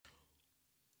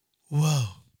Whoa.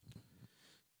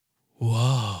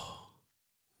 Whoa.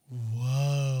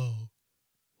 Whoa.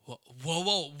 Whoa, whoa,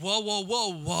 whoa, whoa, whoa,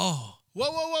 whoa, whoa.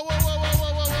 Whoa, whoa, whoa, whoa, whoa, whoa,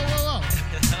 whoa, whoa, whoa, whoa.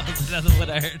 That was another one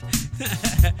I heard.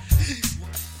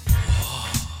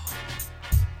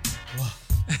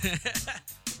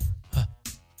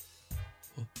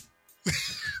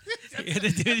 Yeah, the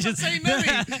dude just Say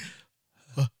nothing.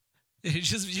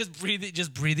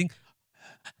 just breathing.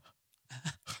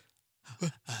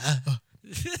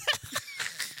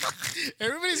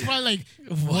 Everybody's probably like,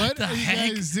 what the are you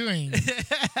heck? guys doing?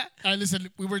 All right, listen,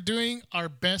 we were doing our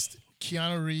best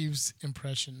Keanu Reeves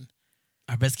impression.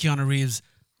 Our best Keanu Reeves.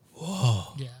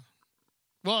 Whoa. Yeah.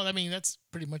 Well, I mean, that's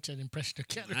pretty much an impression of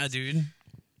Keanu Reeves. Dude.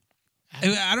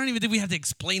 I don't even think we have to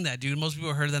explain that, dude. Most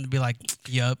people heard that and be like,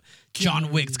 yup, John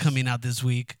Keanu Wick's Reeves. coming out this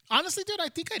week. Honestly, dude, I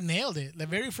think I nailed it. The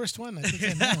very first one, I think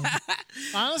I nailed.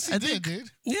 Honestly, dude.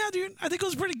 Yeah, dude. I think it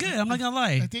was pretty good. I'm not going to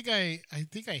lie. I think I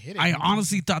hit it. I dude.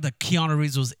 honestly thought that Keanu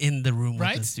Reeves was in the room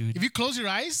Right? with us, dude. If you close your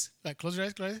eyes, close your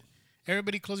eyes.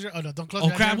 Everybody close your... Oh, no, don't close Oh,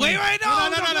 your eyes. crap. Wait, Everybody- no,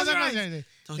 no, don't close your eyes. They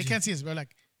Don't can't see us. We're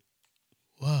like,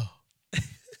 whoa.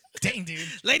 Dang, dude.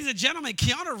 Ladies and gentlemen,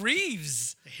 Keanu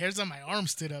Reeves. The hairs on my arm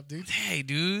stood up, dude. Hey,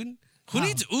 dude. Who Wow.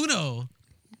 needs Uno?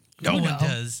 No one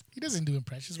does. He doesn't do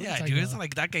impressions. What are you Yeah, talking dude. It's about? not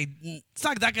like that guy. It's not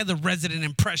like that guy, the resident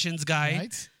impressions guy.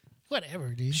 Right? Whatever,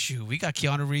 dude. Shoot, we got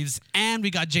Keanu Reeves and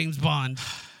we got James Bond.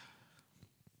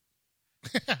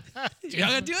 Y'all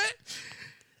gonna do it?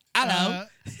 Hello.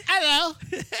 Hello.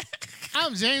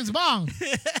 I'm James Bond.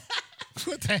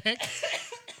 What the heck?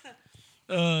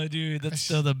 Oh, dude, that's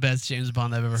still the best James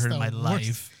Bond I've ever heard in my the worst.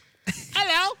 life.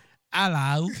 Hello.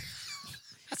 Hello.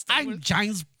 I'm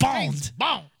James Bond. James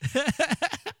Bond.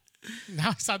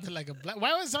 Now it sounded like a black.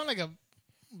 Why would it sound like a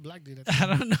black dude? I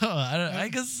don't know. I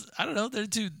guess I don't know. They're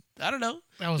too. I don't know.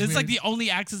 That was It's like weird. the only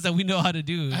accents that we know how to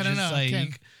do. It's I don't just know.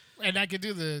 Like, And I could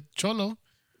do the cholo.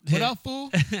 What up, fool?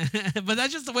 but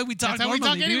that's just the way we talk. That's how we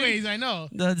talk normally, dude. anyways. I know.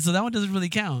 So that one doesn't really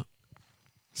count.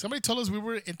 Somebody told us we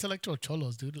were intellectual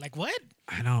cholos, dude. Like, what?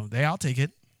 I know. I'll take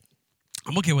it.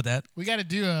 I'm okay with that. We got to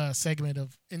do a segment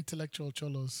of intellectual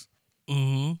cholos.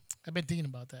 Mm-hmm. I've been thinking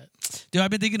about that. Dude,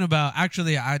 I've been thinking about.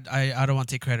 Actually, I don't want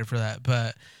to take credit for that,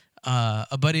 but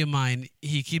a buddy of mine,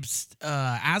 he keeps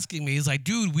asking me. He's like,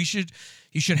 dude, you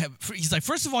should have. He's like,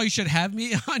 first of all, you should have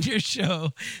me on your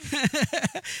show.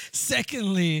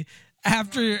 Secondly,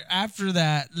 after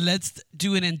that, let's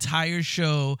do an entire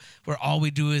show where all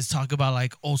we do is talk about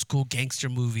like old school gangster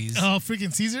movies. Oh,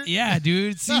 freaking Caesar? Yeah,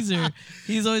 dude, Caesar.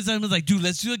 He's always telling me like, dude,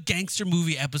 let's do a gangster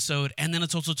movie episode, and then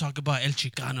let's also talk about El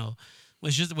Chicano,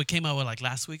 which is what came out with like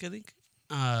last week, I think.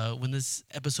 When this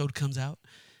episode comes out,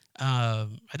 I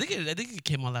think it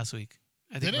came out last week.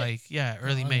 I think Did it?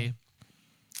 early May.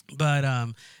 But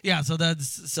yeah, so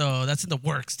that's in the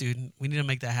works, dude. We need to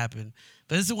make that happen.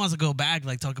 But this one wants to go back,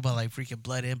 like talk about like freaking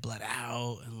Blood In, Blood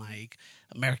Out, and like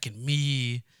American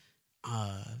Me,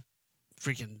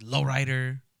 freaking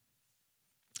Lowrider.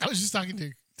 I was just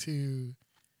talking to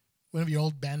one of your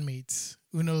old bandmates,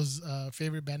 Uno's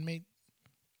favorite bandmate,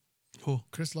 Who?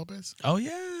 Chris Lopez. Oh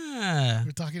yeah. We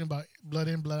were talking about Blood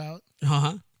In, Blood Out,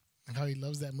 Uh-huh. and how he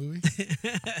loves that movie.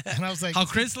 And I was like, How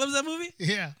Chris loves that movie?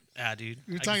 yeah. Yeah, dude.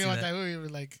 We were talking about that movie. We were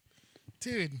like,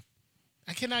 dude,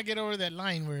 I cannot get over that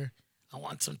line where I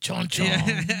want some choncho.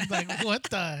 Yeah. Like, what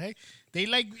the heck? They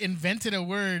like invented a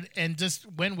word and just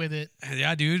went with it.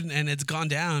 Yeah, dude, and it's gone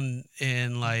down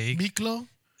in like Miklo?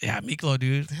 yeah, Miklo,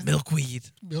 dude, milkweed,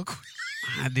 Milk.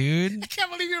 dude. I can't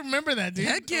believe you remember that, dude.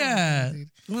 Heck Oh, yeah, dude.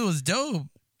 it was dope.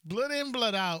 Blood In,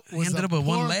 Blood Out He was ended the up with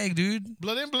poor- one leg, dude.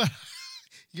 Blood In, Blood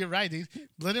You're right, dude.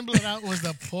 Blood In, Blood Out was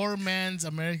the poor man's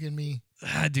American Me.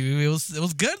 Ah, dude, it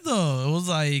was good though. It was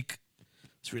like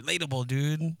it's relatable,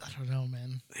 dude. I don't know,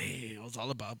 man. Hey, it was all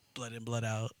about Blood In, Blood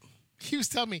Out. He was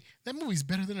telling me that movie's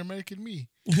better than American Me.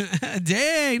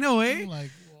 Dang, no I'm way. like,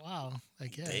 wow, I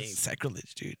guess. Dang,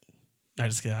 sacrilege, dude. I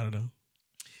just I don't know.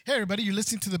 Hey, everybody, you're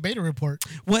listening to the Beta Report.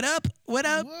 What up? What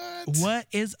up? What? What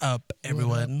is up,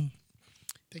 everyone?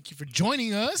 Thank you for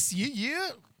joining us. Yeah.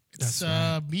 It's That's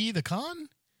right. me, the con.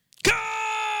 Go!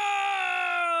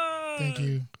 Thank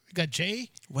you. We got Jay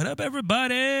What up,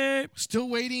 everybody? still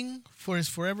waiting for his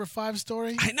Forever 5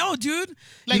 story. I know, dude.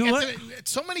 Like, you know what?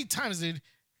 so many times, dude,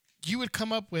 you would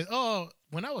come up with, oh,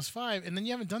 when I was 5, and then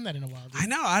you haven't done that in a while, dude. I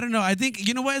know. I don't know. I think,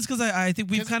 you know what? It's because I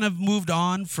think we've kind of moved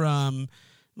on from,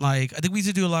 like, I think we used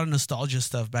to do a lot of nostalgia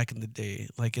stuff back in the day.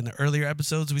 Like, in the earlier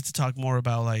episodes, we used to talk more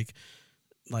about, like,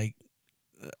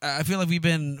 I feel like we've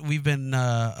been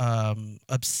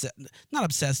upset, not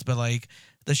obsessed, but, like,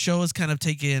 the show has kind of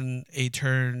taken a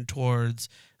turn towards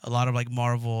a lot of, like,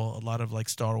 Marvel, a lot of, like,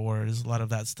 Star Wars, a lot of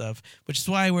that stuff, which is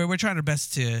why we're trying our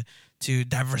best to to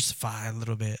diversify a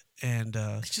little bit and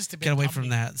It's just a bit get away comedy. from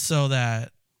that, so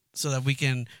that we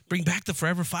can bring back the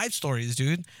Forever 5 stories,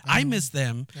 dude. I miss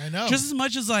them. I know. Just as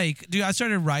much as like, dude, I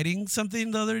started writing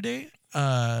something the other day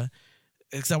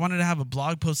because I wanted to have a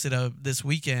blog posted up this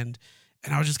weekend,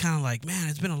 and I was just kind of like, man,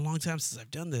 it's been a long time since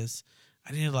I've done this.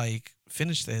 I need to like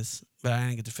finish this, but I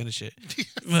didn't get to finish it.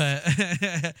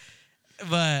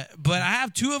 but I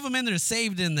have 2 of them in there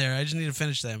saved in there. I just need to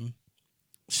finish them.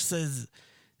 It just says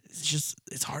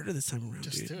it's harder this time around.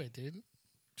 Just dude. do it, dude.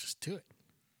 Just do it.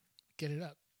 Get it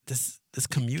up. This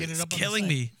commute Get it is up on the killing site.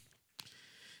 me.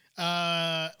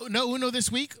 No Uno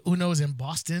this week. Uno's in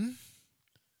Boston.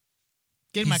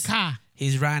 Get in my car.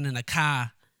 He's riding in a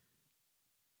car.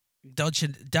 Don't you?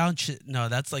 No,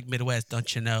 that's like Midwest.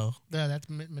 Don't you know? Yeah, that's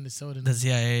Minnesota. That's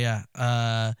yeah.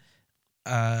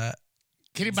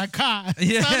 Get in my car.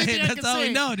 Yeah, That's the only thing I that's can all we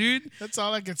say. know, dude. That's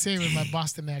all I can say with my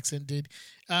Boston accent, dude.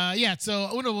 Yeah,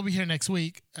 so Uno will be here next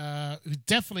week. We're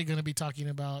definitely going to be talking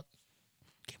about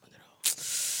Game of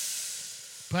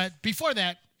Thrones. But before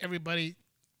that, everybody,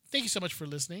 thank you so much for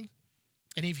listening.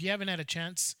 And if you haven't had a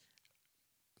chance,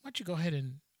 why don't you go ahead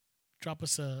and drop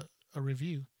us a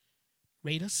review.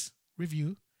 Rate us,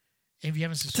 review. And if you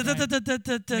haven't subscribed,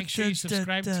 make sure you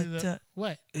subscribe to the...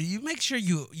 What? You make sure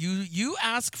you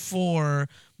ask for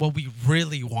what we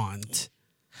really want.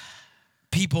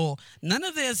 People, none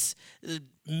of this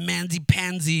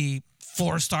mandy-pansy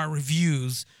 4-star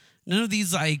reviews. None of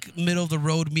these like middle of the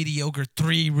road mediocre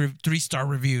 3-star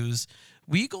reviews.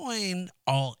 We going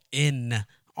all in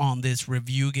on this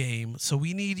review game. So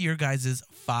we need your guys'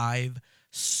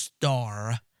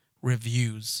 5-star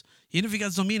reviews. Even if you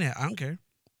guys don't mean it, I don't care.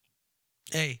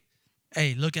 Hey,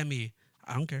 look at me.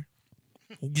 I don't care.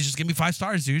 You just give me 5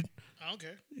 stars, dude. I don't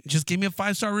care. Just give me a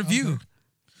 5-star review.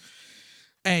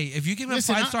 Hey, if you give me a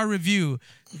 5-star review,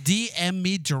 DM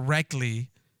me directly,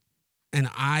 and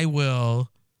I will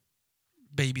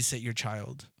babysit your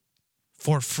child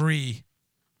for free.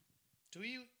 Do we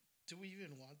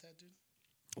even want that, dude?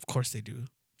 Of course they do.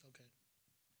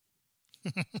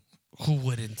 Okay. Who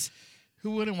wouldn't?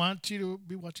 Who wouldn't want you to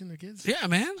be watching their kids? Yeah,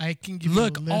 man. I can give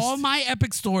Look, you a list. all my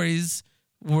epic stories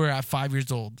were at 5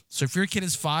 years old. So if your kid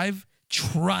is 5,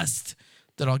 trust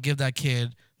that I'll give that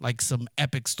kid like some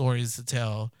epic stories to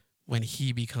tell when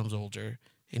he becomes older,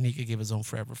 and he could give his own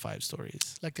Forever 5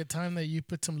 stories. Like the time that you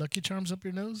put some Lucky Charms up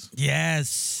your nose?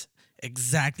 Yes,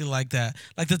 exactly like that.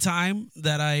 Like the time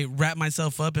that I wrapped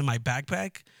myself up in my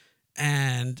backpack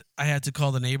and I had to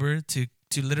call the neighbor to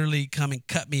literally come and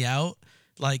cut me out.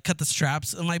 Like cut the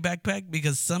straps of my backpack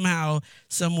because somehow,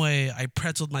 some way I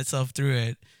pretzeled myself through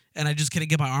it and I just couldn't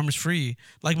get my arms free.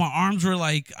 Like my arms were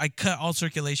like, I cut all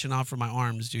circulation off from my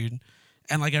arms, dude.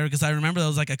 And like, because I remember that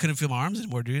was like, I couldn't feel my arms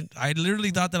anymore, dude. I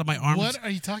literally thought that my arms. What are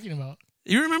you talking about?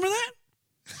 You remember that?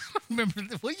 Remember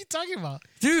what are you talking about?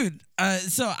 Dude,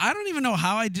 so I don't even know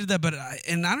how I did that,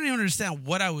 and I don't even understand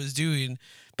what I was doing.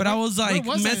 But I was like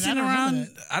was it? I messing don't remember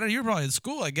around. I don't. You're probably in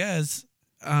school, I guess.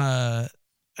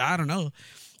 I don't know,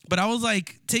 but I was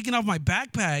like taking off my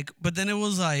backpack, but then it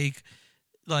was like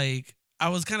I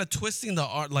was kind of twisting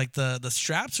the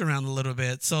straps around a little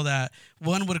bit so that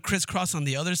one would crisscross on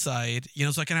the other side,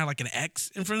 so I kind of have like an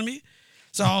X in front of me.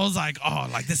 So I was like, oh,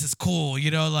 like this is cool,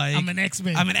 like I'm an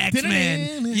X-Men. I'm an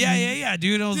X-Men. Yeah,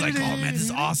 dude. I was like, oh man, this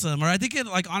is awesome. Or I think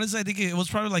honestly, I think it was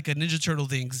probably like a Ninja Turtle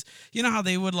things. You know how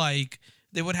they would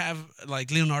have like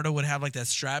Leonardo would have like that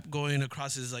strap going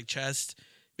across his like chest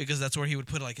because that's where he would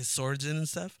put like his swords in and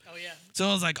stuff. Oh yeah. So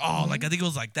I was like, oh, like I think it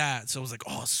was like that. So I was like,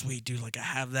 oh, sweet, dude, like I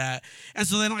have that. And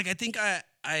so then like I think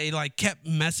I like kept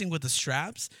messing with the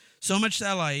straps so much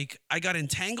that like I got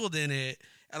entangled in it.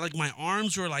 And like my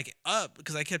arms were like up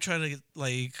because I kept trying to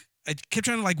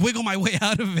wiggle my way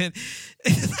out of it.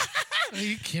 Are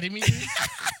you kidding me, dude?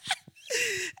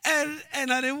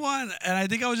 And I didn't want, and I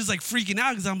think I was just like freaking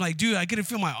out because I'm like, dude, I couldn't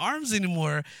feel my arms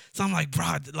anymore. So I'm like,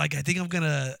 bro, like I think I'm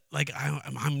gonna, like I'm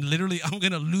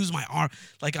gonna lose my arm.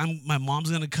 Like my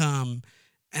mom's gonna come,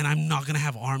 and I'm not gonna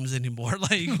have arms anymore.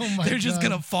 Like they're just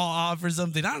gonna fall off or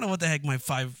something. I don't know what the heck my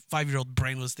 5-year-old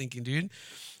brain was thinking, dude.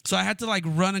 So I had to like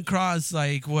run across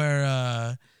like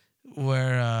where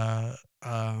what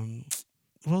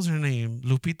was her name?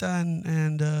 Lupita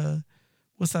and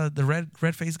what's that? The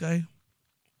red face guy.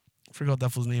 I forgot what that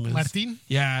fool's name is. Martin?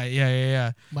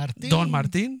 Yeah. Martin? Don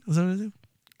Martin? Is that what his name?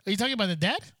 Are you talking about the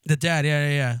dad? The dad,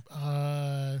 yeah.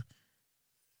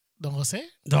 Don Jose?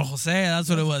 Don Jose, that's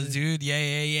what it was, dude.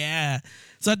 Yeah.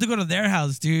 So I had to go to their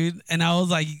house, dude. And I was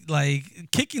like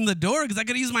kicking the door because I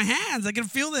could use my hands. I could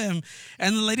feel them.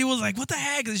 And the lady was like, what the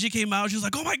heck? And she came out. She was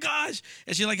like, oh my gosh.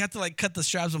 And she like had to like cut the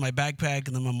straps of my backpack.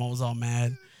 And then my mom was all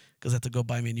mad because I had to go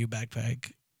buy me a new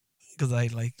backpack. because I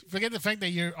like. Forget the fact that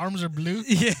your arms are blue.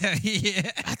 Yeah.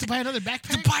 I have to buy another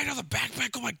backpack. To buy another backpack.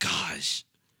 Oh my gosh,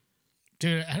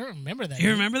 dude! I don't remember that.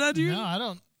 You remember that, dude? No, I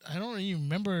don't. I don't even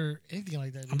remember anything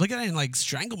like that. Dude. I'm looking at it and like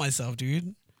strangle myself,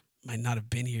 dude. Might not have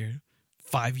been here.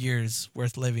 5 years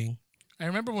worth living. I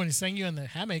remember when he sang you in the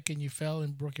hammock and you fell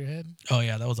and broke your head. Oh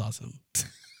yeah, that was awesome.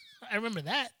 I remember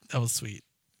that. That was sweet.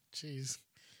 Jeez,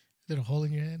 little hole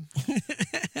in your head.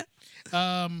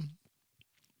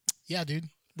 Yeah, dude.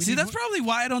 See, that's probably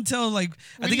why I don't tell. Like,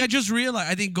 I think I just realized.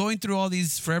 I think going through all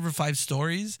these Forever 5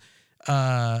 stories,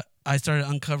 I started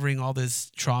uncovering all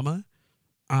this trauma.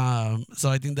 So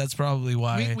I think that's probably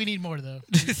why we need more though.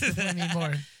 We need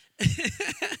more.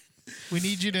 We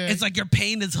need you to. It's like your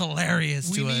pain is hilarious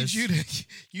to us. We need you to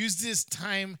use this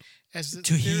time as a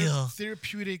heal.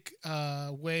 Therapeutic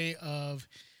way of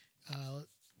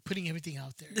putting everything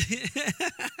out there.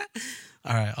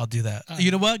 All right, I'll do that.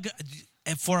 You know what?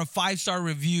 For a 5-star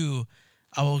review,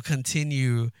 I will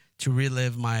continue to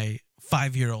relive my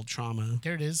 5-year-old trauma.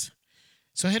 There it is.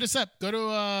 So hit us up. Go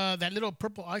to that little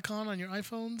purple icon on your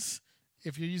iPhones.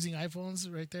 If you're using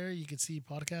iPhones, right there, you can see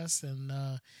podcasts and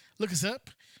look us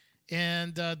up.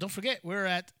 And don't forget, we're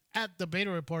at the Beta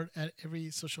Report at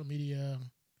every social media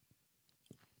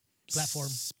platform.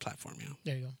 Yeah.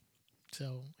 There you go.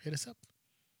 So hit us up.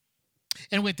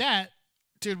 And with that,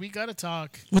 dude, we got to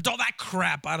talk. With all that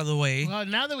crap out of the way. Well,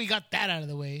 now that we got that out of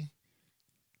the way,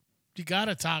 you got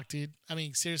to talk, dude. I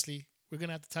mean, seriously, we're going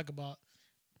to have to talk about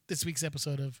this week's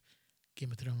episode of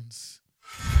Game of Thrones.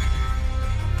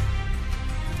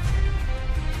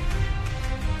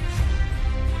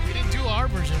 We didn't do our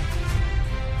version.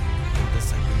 This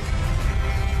segment.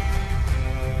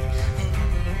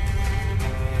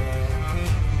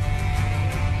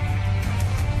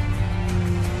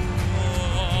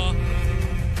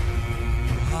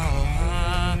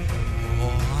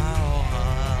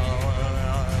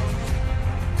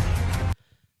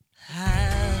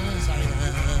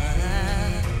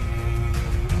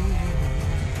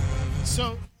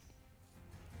 So, do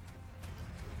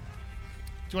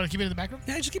you want to keep it in the background?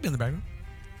 Yeah, just keep it in the background.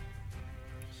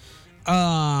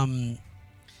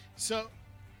 So,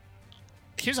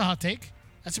 here's a hot take.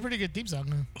 That's a pretty good theme song.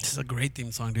 Huh? This is a great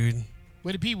theme song, dude.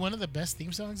 Would it be one of the best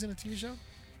theme songs in a TV show?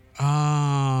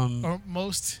 Or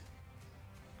most?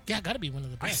 Yeah, got to be one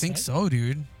of the best. I think right? so,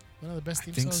 dude. One of the best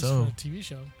theme songs so. for a TV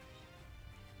show.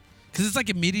 Because it's like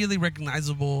immediately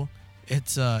recognizable.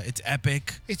 It's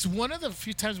epic. It's one of the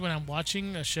few times when I'm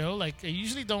watching a show. Like, I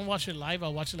usually don't watch it live.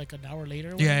 I'll watch it like an hour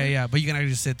later. Yeah. But you can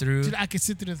actually sit through. Dude, I could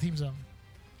sit through the theme song.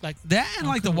 Like that and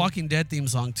like the Walking Dead theme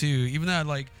song too. Even though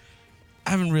I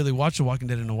haven't really watched The Walking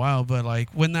Dead in a while, but like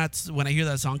when I hear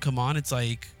that song come on, it's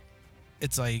like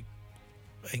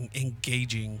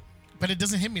engaging. But it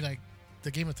doesn't hit me like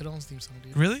the Game of Thrones theme song,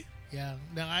 dude. Really? Yeah.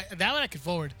 No, that one I could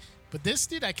forward. But this,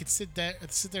 dude, I could sit there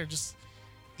and just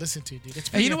listen to, dude. It's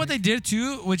and you know epic. what they did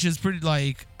too, which is pretty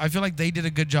like I feel like they did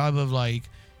a good job of like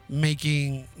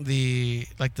making the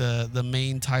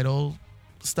main title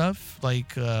stuff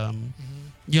like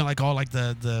you know, like all like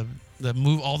the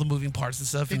move, all the moving parts and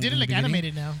stuff. They did it like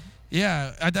animated now.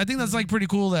 Yeah, I think that's like pretty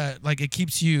cool that like it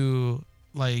keeps you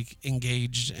like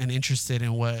engaged and interested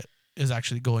in what is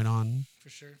actually going on. For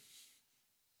sure.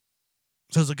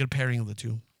 So it's a good pairing of the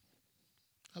two.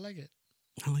 I like it.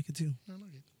 I like it too. I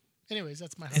like it. Anyways,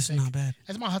 that's my hot It's take. not bad.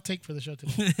 That's my hot take for the show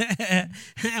today.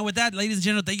 And with that, ladies and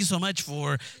gentlemen, thank you so much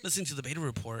for listening to the Beta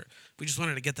Report. We just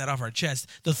wanted to get that off our chest.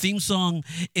 The theme song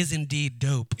is indeed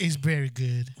dope. It's very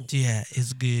good. Yeah,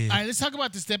 it's good. All right, let's talk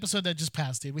about this episode that just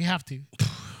passed, dude. We have to.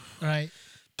 All right.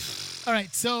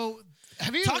 So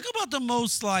have you talk about the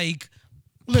most like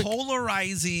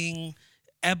polarizing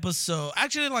episode?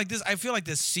 Actually, like this, I feel like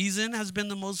this season has been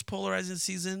the most polarizing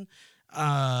season.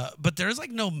 But there's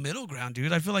like no middle ground,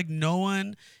 dude. I feel like no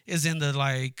one is in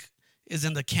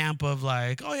the camp of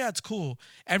like, oh yeah, it's cool.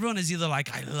 Everyone is either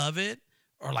like, I love it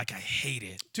or like I hate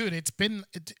it. Dude, it's been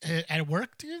at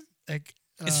work, dude. Like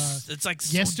it's like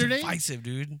yesterday, so divisive,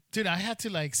 dude. Dude, I had to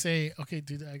like say, okay,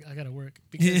 dude, I gotta work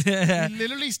because we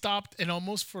literally stopped and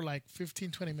almost for like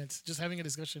 15, 20 minutes just having a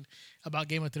discussion about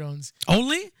Game of Thrones.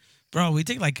 Only? Bro, we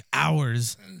take like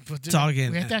hours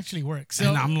talking. We have to actually work. So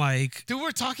and I'm like, dude,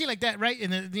 we're talking like that, right?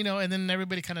 And then, and then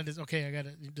everybody kind of does, okay, I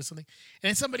gotta do something. And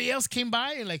then somebody else came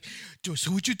by and like, dude,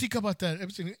 so what you think about that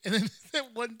episode? And then that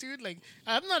one dude, like,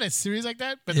 I'm not as serious like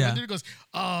that, but the one dude goes,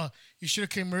 oh, you should have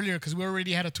came earlier because we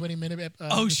already had a 20-minute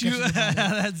oh shoot,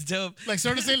 that's dope. Like,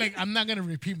 sort of say like, I'm not gonna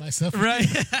repeat myself, right?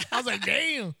 I was like,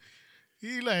 damn.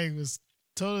 He like was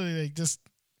totally like just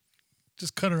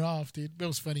cut her off, dude. It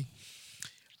was funny.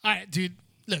 All right, dude.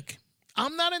 Look,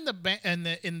 I'm not in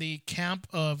the camp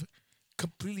of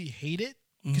completely hate it.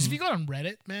 Because if you go on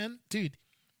Reddit, man, dude,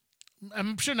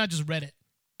 I'm sure not just Reddit,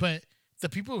 but the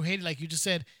people who hate it, like you just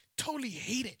said, totally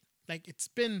hate it. Like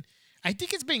I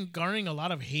think it's been garnering a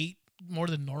lot of hate more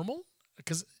than normal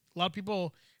because a lot of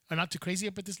people are not too crazy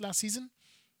about this last season.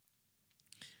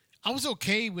 I was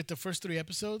okay with the first 3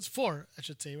 episodes, 4, I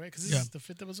should say, right? Because this is the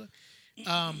 5th episode.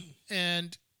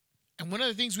 And one of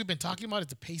the things we've been talking about is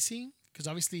the pacing, because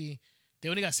obviously they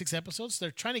only got 6 episodes.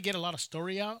 They're trying to get a lot of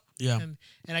story out. Yeah. And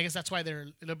I guess that's why they're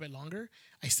a little bit longer.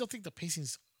 I still think the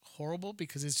pacing's horrible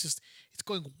because it's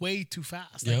going way too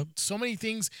fast. Like, so many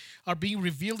things are being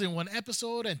revealed in one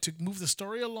episode, and to move the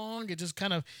story along, it just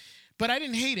kind of. But I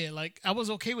didn't hate it. Like, I was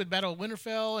okay with Battle of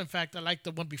Winterfell. In fact, I liked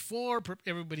the one before.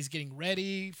 Everybody's getting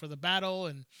ready for the battle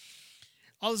and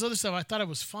all this other stuff. I thought it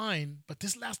was fine. But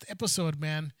this last episode,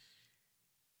 man,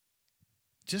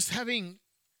 just having.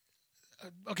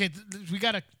 Okay, we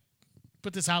gotta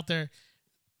put this out there,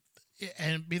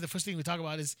 and be the first thing we talk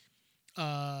about is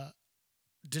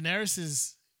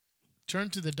Daenerys's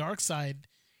turn to the dark side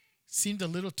seemed a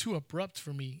little too abrupt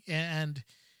for me, and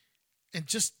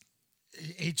just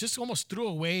it just almost threw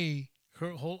away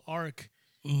her whole arc.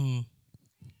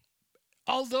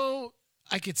 Although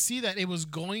I could see that it was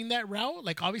going that route.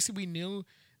 Like, obviously we knew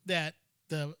that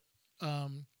the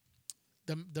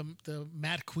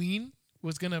Mad Queen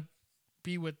was gonna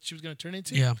be what she was gonna turn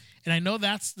into. Yeah. And I know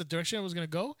that's the direction it was gonna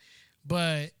go,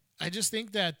 but I just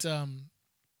think that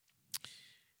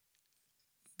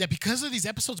that because of these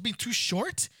episodes being too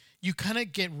short, you kind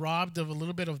of get robbed of a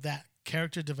little bit of that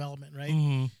character development,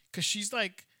 right? Because she's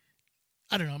like,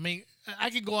 I don't know. I mean,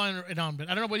 I could go on and on, but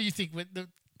I don't know. What do you think?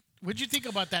 What'd you think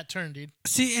about that turn, dude?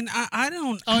 See, and I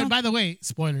don't. Oh, and by the way,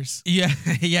 spoilers. Yeah,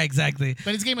 yeah, exactly.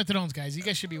 But it's Game of Thrones, guys. You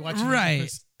guys should be watching. Right.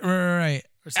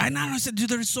 And I don't know, dude.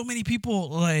 There's so many people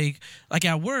like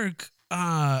at work.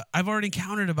 I've already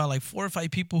encountered about like 4 or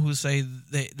 5 people who say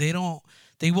they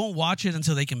won't watch it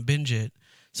until they can binge it.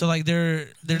 So like they're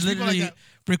literally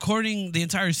recording the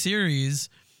entire series,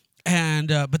 and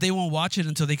but they won't watch it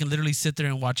until they can literally sit there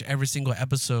and watch every single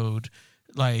episode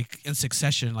like in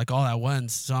succession, like all at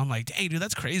once. So I'm like, dang, dude,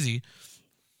 that's crazy.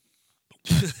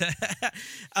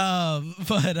 But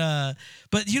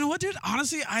you know what, dude?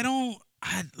 Honestly,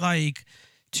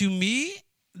 to me,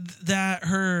 that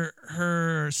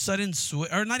her sudden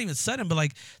switch, or not even sudden, but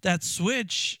like that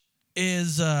switch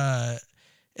is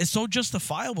so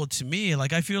justifiable to me.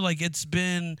 Like, I feel like it's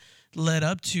been led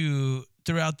up to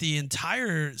throughout the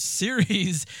entire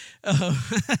series.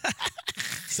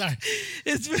 Sorry,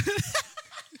 it's been.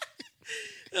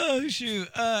 Oh shoot!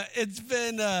 It's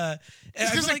been.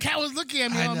 It's because the cat was looking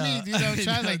at me on me, dude. I was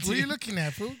trying like, what are you looking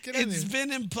at, fool? Get in there. It's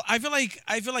been. I feel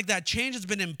like that change has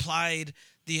been implied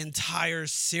the entire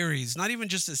series, not even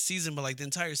just this season, but like the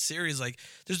entire series. Like,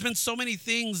 there's been so many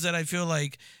things that I feel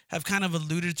like have kind of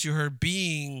alluded to her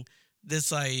being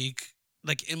this like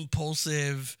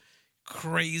impulsive,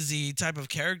 crazy type of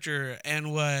character,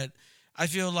 and what I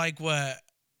feel like what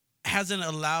hasn't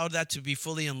allowed that to be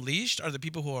fully unleashed are the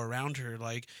people who are around her.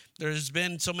 Like, there's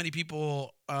been so many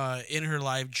people in her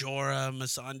life: Jorah,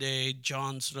 Missandei,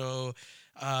 Jon Snow,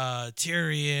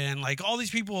 Tyrion, like all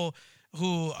these people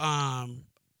who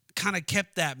kind of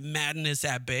kept that madness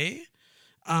at bay.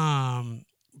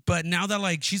 But now that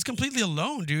like she's completely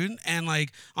alone, dude, and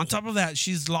like on top of that,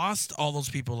 she's lost all those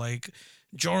people. Like,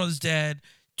 Jorah's dead.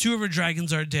 2 of her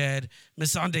dragons are dead.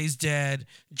 Missandei's dead.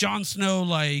 Jon Snow,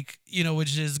 like, you know,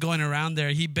 which is going around there,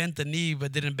 he bent the knee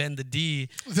but didn't bend the D.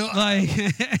 Like,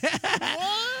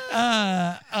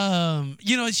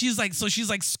 you know, she's like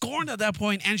scorned at that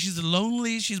point, and she's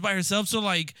lonely. She's by herself. So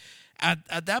like,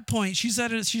 at that point, she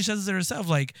says it herself,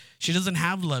 like, she doesn't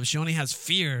have love. She only has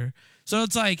fear. So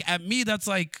it's like, at me, that's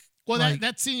like, well,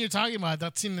 that scene you're talking about,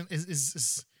 that scene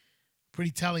is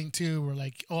pretty telling too. Where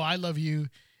like, oh, I love you.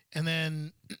 And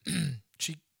then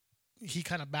he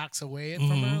kind of backs away from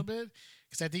her a little bit,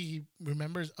 because I think he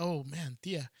remembers, oh man,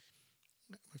 Thea,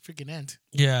 my freaking aunt.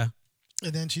 Yeah.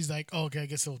 And then she's like, oh, okay, I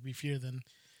guess it'll be fear then.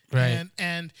 Right.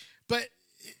 But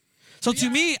so to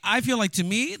me, I feel like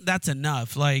that's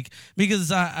enough. Like,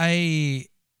 because I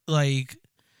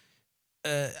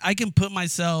can put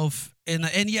myself in,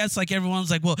 and yes, like everyone's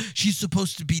like, well, she's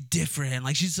supposed to be different.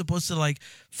 Like, she's supposed to like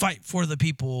fight for the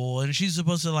people, and she's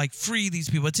supposed to like free these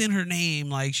people. It's in her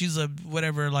name. Like, she's a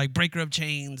whatever, like breaker of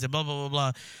chains and blah, blah, blah,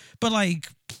 blah. But like,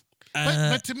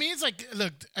 but to me, it's like,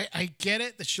 look, I get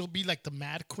it that she'll be like the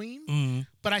Mad Queen,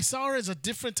 but I saw her as a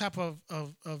different type of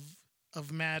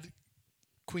Mad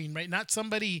Queen, right? Not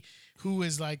somebody who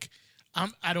is like,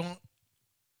 I'm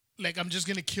just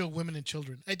going to kill women and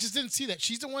children. I just didn't see that.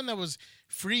 She's the one that was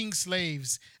freeing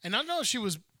slaves. And I don't know if she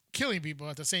was killing people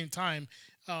at the same time.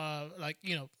 Like,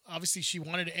 you know, obviously she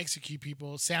wanted to execute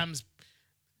people. Sam's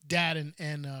dad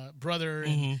and brother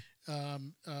and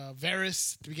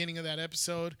Varys at the beginning of that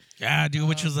episode. Yeah, dude,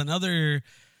 which was another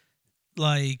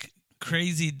like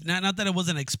crazy. Not that it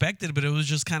wasn't expected, but it was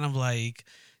just kind of like,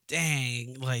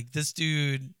 dang, like this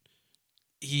dude,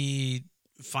 he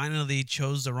finally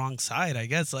chose the wrong side, I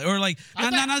guess, like, or like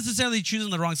not necessarily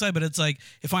choosing the wrong side, but it's like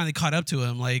it finally caught up to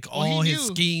him, like all his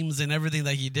schemes and everything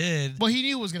that he did. Well, he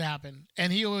knew it was gonna happen,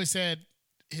 and he always said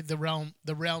the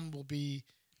realm will be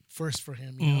first for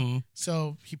him, you know?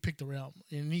 So he picked the realm,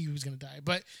 and he was gonna die.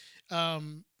 But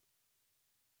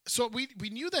so we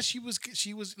knew that she was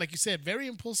like you said, very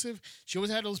impulsive. She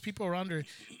always had those people around her,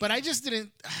 but I just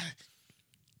didn't.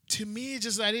 To me, I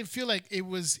didn't feel like it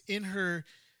was in her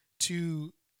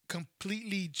to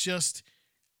completely just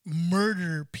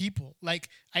murder people. Like,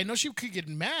 I know she could get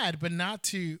mad, but not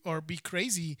to, or be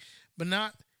crazy, but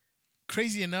not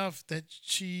crazy enough that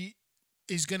she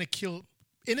is going to kill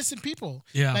innocent people.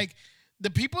 Yeah. Like, the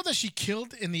people that she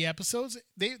killed in the episodes,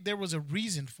 there was a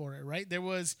reason for it, right? There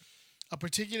was a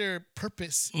particular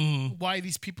purpose why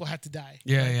these people had to die.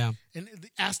 Yeah, right? yeah. And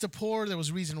Astapor, there was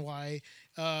a reason why.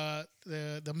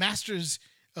 The Masters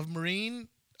of Marine,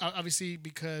 obviously,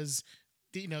 because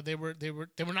they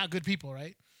were not good people,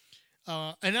 right?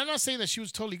 And I'm not saying that she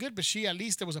was totally good, but at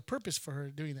least there was a purpose for her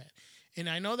doing that. And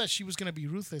I know that she was going to be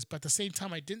ruthless, but at the same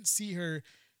time, I didn't see her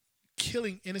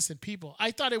killing innocent people.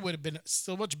 I thought it would have been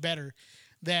so much better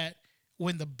that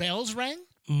when the bells rang,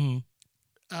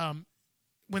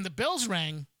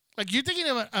 like, you're thinking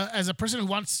of as a person who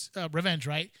wants revenge,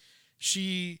 right?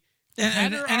 She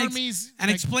had her armies.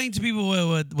 And explain to people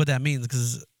what that means,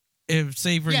 because if,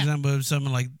 say, for example, if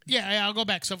someone like... Yeah, I'll go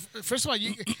back. So, first of all,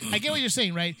 I get what you're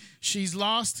saying, right? She's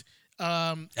lost...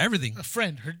 everything. A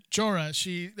friend, her Jorah.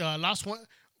 She lost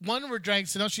one more dragon,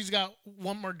 so now she's got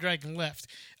one more dragon left.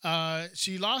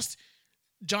 She lost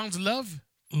John's love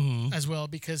as well,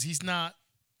 because he's not...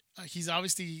 he's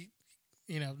obviously,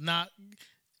 not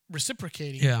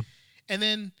reciprocating. Yeah. And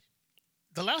then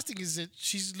the last thing is that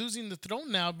she's losing the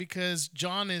throne now because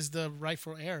John is the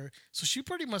rightful heir. So she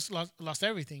pretty much lost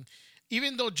everything.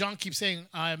 Even though John keeps saying,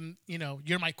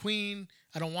 you're my queen,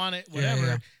 I don't want it, whatever.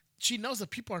 Yeah. She knows that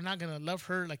people are not going to love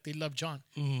her like they love John.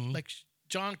 Like,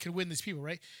 John can win these people,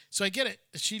 right? So I get it.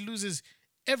 She loses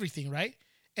everything, right?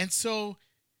 And so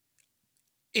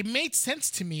it made sense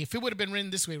to me if it would have been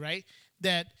written this way, right?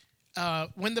 That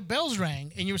when the bells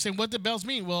rang, and you were saying, what the bells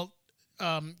mean? Well,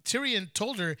 Tyrion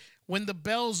told her, when the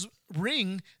bells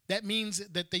ring, that means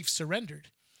that they've surrendered.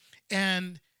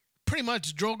 And pretty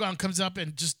much Drogon comes up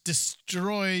and just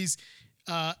destroys.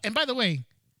 And by the way,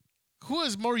 who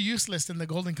is more useless than the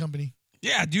Golden Company?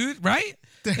 Yeah, dude, right?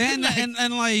 And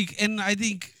I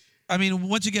think,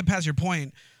 once you get past your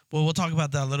point, well, we'll talk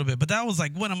about that a little bit. But that was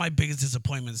like one of my biggest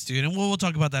disappointments, dude. And we'll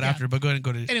talk about that after. But go ahead and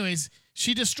go to. Anyways,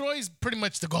 she destroys pretty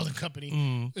much the Golden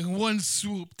Company in one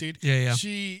swoop, dude. Yeah.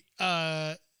 She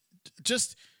they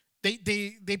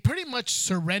pretty much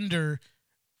surrender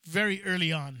very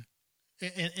early on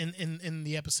in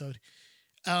the episode,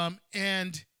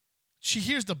 and she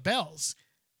hears the bells.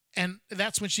 And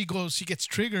that's when she gets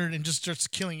triggered and just starts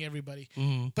killing everybody.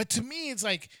 But to me, it's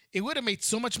like, it would have made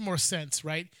so much more sense,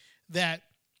 right? That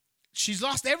she's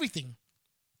lost everything.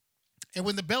 And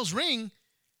when the bells ring,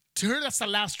 to her, that's the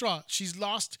last straw. She's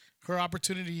lost her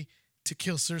opportunity to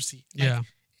kill Cersei. Like,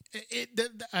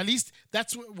 at least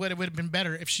that's what it would have been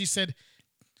better if she said,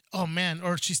 oh man,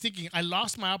 or she's thinking, I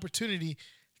lost my opportunity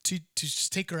to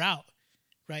just take her out,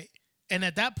 right? And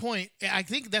at that point, I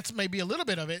think that's maybe a little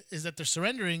bit of it, is that they're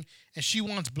surrendering and she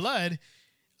wants blood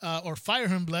or fire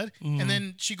her in blood. And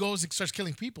then she goes and starts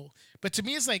killing people. But to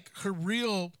me, it's like her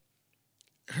real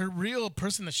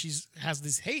person that has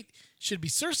this hate should be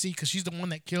Cersei, because she's the one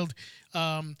that killed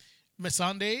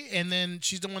Missandei, and then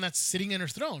she's the one that's sitting in her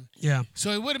throne. Yeah.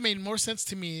 So it would have made more sense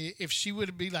to me if she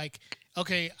would be like,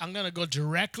 okay, I'm going to go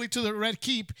directly to the Red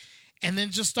Keep and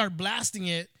then just start blasting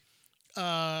it.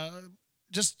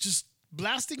 Just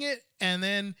blasting it, and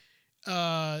then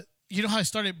you know how I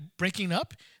started breaking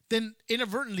up, then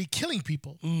inadvertently killing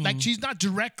people. Like, she's not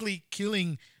directly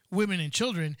killing women and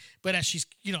children, but as she's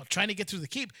trying to get through the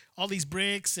keep, all these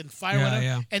bricks and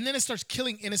fire, and then it starts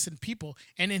killing innocent people.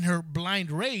 And in her blind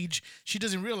rage, she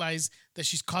doesn't realize that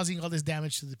she's causing all this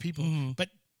damage to the people, but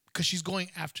because she's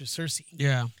going after Cersei.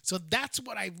 Yeah. So that's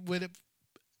what I would have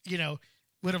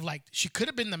liked. She could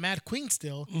have been the Mad Queen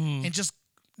still, and just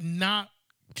not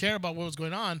care about what was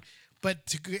going on, but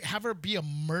to have her be a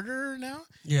murderer now,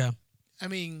 it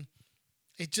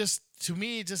just, to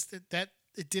me, I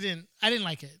didn't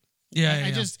like it.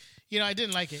 I just, I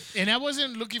didn't like it, and I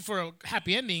wasn't looking for a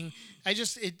happy ending. I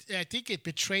think it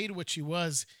betrayed what she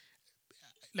was.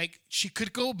 Like, she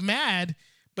could go mad,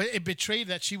 but it betrayed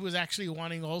that she was actually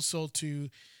wanting also to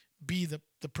be the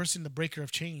person, the breaker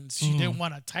of chains. She didn't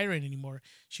want a tyrant anymore.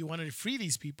 She wanted to free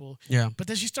these people. Yeah. But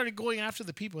then she started going after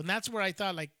the people, and that's where I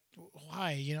thought, like,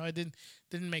 why? It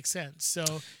didn't make sense. So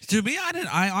to me,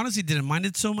 I honestly didn't mind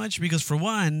it so much because, for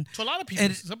one, to a lot of people,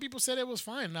 some people said it was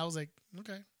fine, and I was like,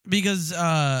 okay. Because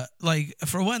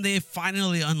for one, they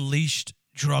finally unleashed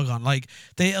Drogon. Like,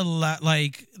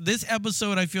 this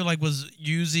episode, I feel like, was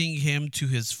using him to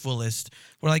his fullest.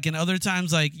 Where, like, in other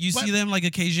times, like, you see them, like,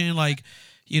 occasionally, like,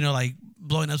 like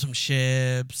blowing up some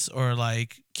ships or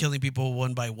like killing people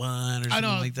one by one or something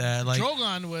like that. Like,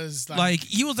 Drogon was like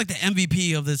he was like the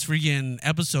MVP of this freaking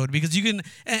episode, because you can,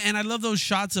 and I love those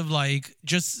shots of like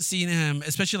just seeing him,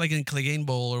 especially like in Clegane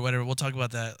Bowl or whatever. We'll talk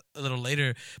about that a little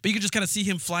later, but you can just kind of see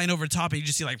him flying over top, and you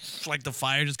just see like the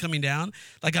fire just coming down.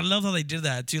 Like, I love how they did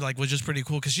that too. Like, was just pretty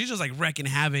cool, because she's just like wrecking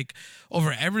havoc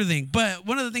over everything. But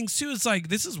one of the things too is like,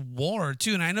 this is war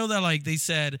too, and I know that like they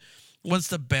said, once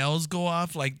the bells go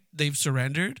off, like, they've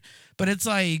surrendered. But it's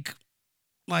like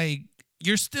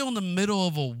you're still in the middle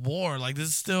of a war. Like, this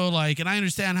is still like, and I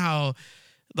understand how,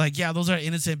 like, yeah, those are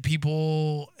innocent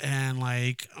people, and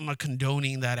like, I'm not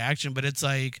condoning that action, but it's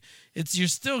like, you're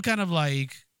still kind of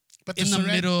like in the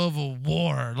middle of a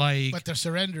war. Like, but they're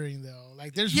surrendering though.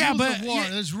 Like, there's rules of war.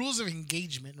 There's rules of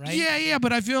engagement, right? Yeah.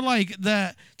 But I feel like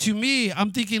that, to me, I'm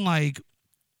thinking like,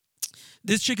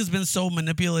 this chick has been so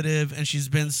manipulative, and she's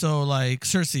been so like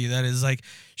Cersei. That is like,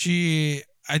 she,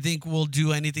 I think, will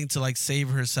do anything to like save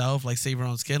herself, like save her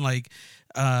own skin. Like,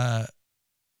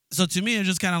 so to me, it's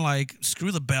just kind of like,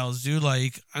 screw the bells, dude.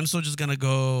 Like, I'm still just gonna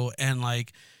go and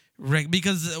like,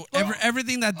 because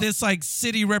everything that this like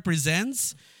city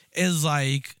represents is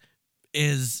like,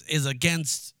 is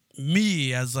against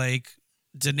me as like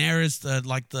Daenerys,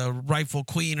 the rightful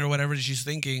queen or whatever she's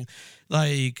thinking.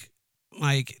 Like,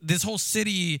 this whole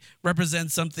city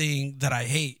represents something that I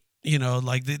hate,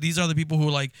 like these are the people who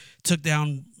like took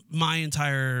down my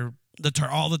entire,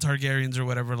 all the Targaryens or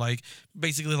whatever, like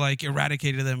basically like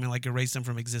eradicated them and like erased them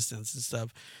from existence and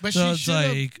stuff. But so it's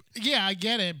like, yeah, I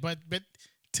get it. But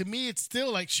to me, it's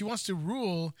still like, she wants to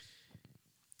rule.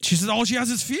 She says all she has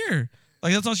is fear.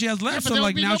 Like, that's all she has left. So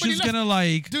like, now she's gonna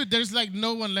like, dude, there's like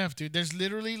no one left, dude. There's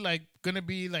literally like gonna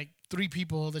be like 3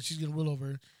 people that she's gonna rule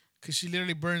over, because she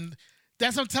literally burned.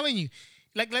 That's what I'm telling you.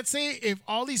 Like, let's say if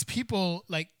all these people,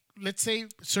 like, let's say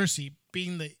Cersei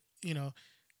being the,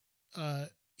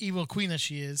 evil queen that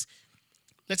she is,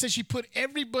 let's say she put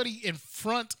everybody in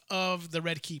front of the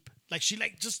Red Keep. Like, she,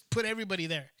 like, just put everybody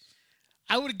there.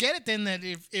 I would get it then that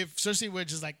if Cersei were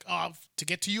just like, oh, to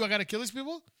get to you, I got to kill these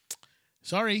people?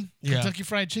 Sorry. Yeah. Kentucky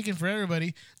Fried Chicken for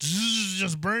everybody.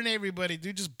 Just burn everybody,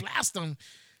 dude. Just blast them.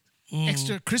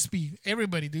 Extra crispy.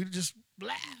 Everybody, dude. Just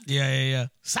blah. Yeah.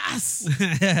 Sauce.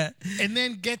 And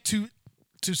then get to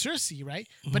Cersei, right?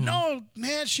 But no,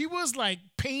 man, she was like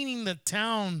painting the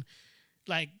town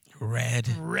like red,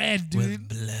 dude. With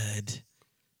blood.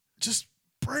 Just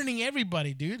burning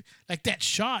everybody, dude. Like that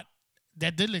shot,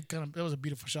 that did look that was a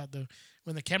beautiful shot though.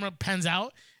 When the camera pans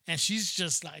out and she's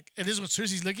just like, and this is what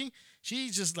Cersei's looking,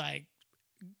 she's just like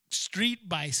street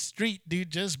by street, dude,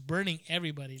 just burning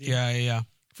everybody, dude. Yeah.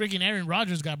 Freaking Aaron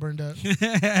Rodgers got burned up.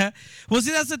 Well,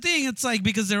 see, that's the thing. It's like,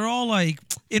 because they're all like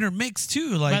intermixed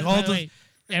too. Like, all the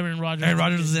Aaron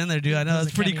Rodgers is in there, dude. I know,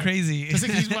 that's pretty crazy.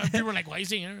 People were like, why are you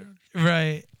saying Aaron?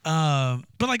 Right.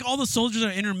 But like, all the soldiers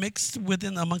are intermixed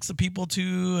amongst the people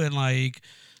too, and like,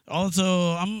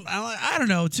 also, I don't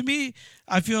know. To me,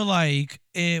 I feel like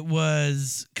it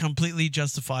was completely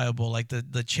justifiable. Like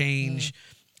the change.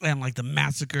 And like the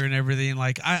massacre and everything.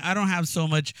 Like, I don't have so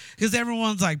much, because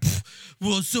everyone's like,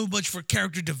 well, so much for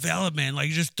character development. Like,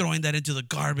 you're just throwing that into the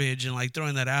garbage and like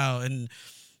throwing that out. And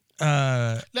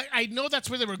like, I know that's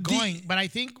where they were going, but I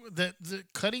think the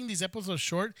cutting these episodes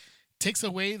short takes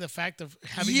away the fact of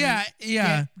having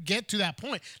get to that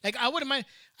point. Like, I wouldn't mind.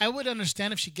 I would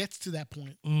understand if she gets to that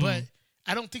point, but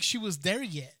I don't think she was there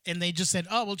yet. And they just said,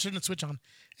 "Oh, we'll turn the switch on."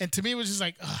 And to me, it was just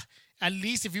like, ugh. At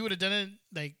least if you would have done it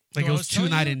like it was 2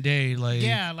 night and day, like,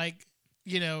 yeah, like,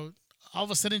 all of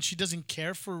a sudden she doesn't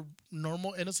care for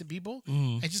normal innocent people.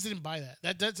 I just didn't buy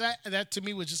that. That to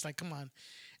me was just like, come on.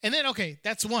 And then, okay,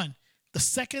 that's one. The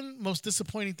second most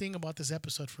disappointing thing about this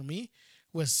episode for me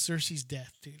was Cersei's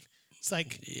death, dude. It's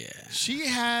like, she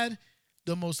had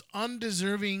the most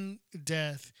undeserving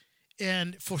death,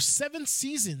 and for 7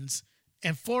 seasons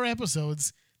and 4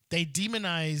 episodes, they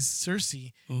demonize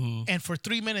Cersei, and for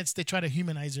 3 minutes they try to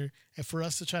humanize her, and for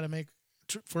us to try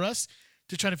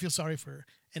to feel sorry for her.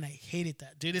 and I hated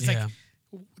that, dude. It's Yeah.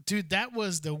 like, dude, that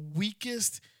was the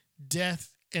weakest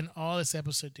death in all this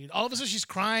episode, dude. All of a sudden she's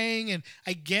crying, and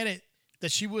I get it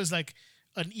that she was like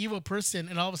an evil person,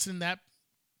 and all of a sudden that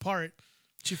part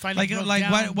she finally broke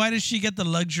down. Why does she get the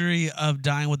luxury of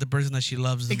dying with the person that she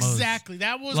loves the most? Exactly.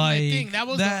 That was my thing. That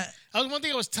was one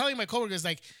thing I was telling my coworkers.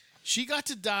 Like, she got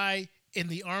to die in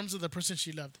the arms of the person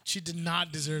she loved. She did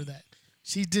not deserve that.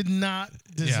 She did not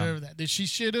deserve that. She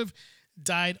should have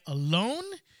died alone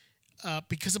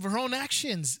because of her own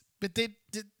actions. But they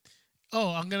did. Oh,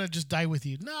 I'm gonna just die with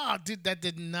you. No, dude, that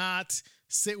did not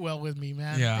sit well with me,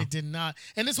 man. Yeah. It did not.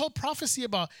 And this whole prophecy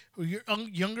about your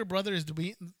younger brother is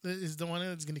the one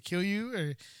that's gonna kill you,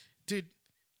 or, dude,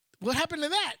 what happened to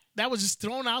that? That was just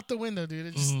thrown out the window, dude.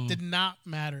 It just did not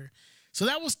matter. So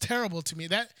that was terrible to me.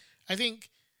 That, I think.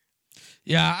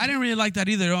 Yeah, I didn't really like that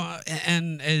either,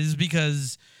 and it's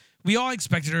because we all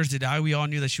expected her to die. We all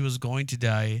knew that she was going to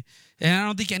die, and I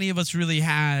don't think any of us really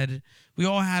had. We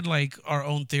all had like our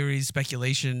own theories,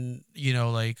 speculation. You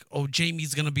know, like, oh,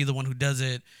 Jamie's gonna be the one who does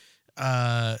it.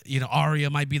 Arya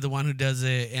might be the one who does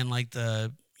it, and like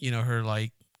her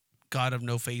like god of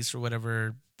no face or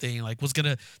whatever thing, like, was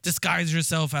gonna disguise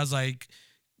herself as like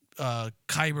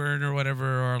Qyburn or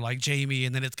whatever, or like Jamie,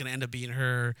 and then it's gonna end up being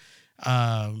her.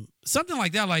 Something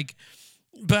like that, like,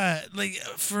 but like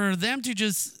for them to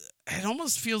just, it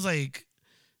almost feels like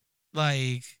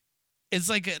it's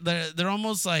like they're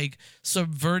almost like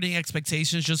subverting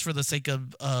expectations just for the sake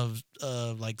of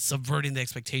like subverting the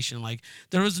expectation. Like,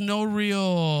 there was no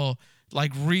real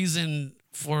like reason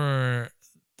for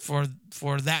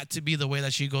that to be the way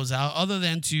that she goes out, other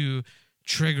than to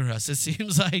trigger us. It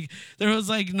seems like there was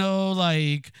like no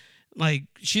like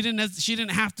she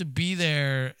didn't have to be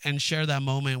there and share that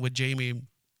moment with Jamie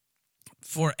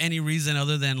for any reason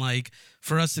other than like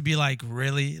for us to be like,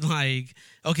 really, like,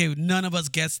 okay, none of us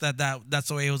gets that's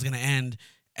the way it was gonna end,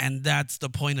 and that's the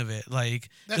point of it. Like,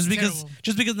 that's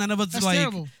just because none of us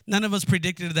none of us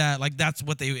predicted that, like, that's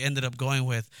what they ended up going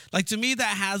with. Like, to me,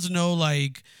 that has no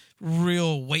like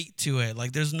real weight to it.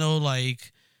 Like, there's no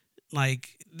like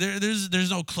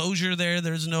there's no closure there.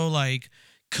 There's no like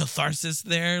catharsis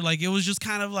there. Like, it was just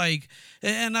kind of like,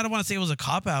 and I don't want to say it was a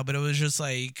cop out, but it was just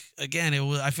like, again,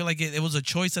 I feel like it was a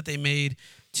choice that they made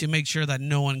to make sure that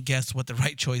no one guessed what the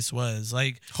right choice was.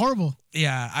 Like, horrible.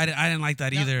 Yeah, I didn't like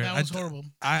that either. That was horrible.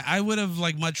 I would have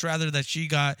like much rather that she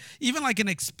got even like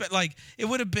like, it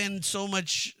would have been so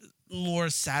much more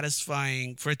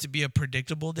satisfying for it to be a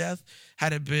predictable death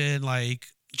had it been like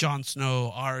Jon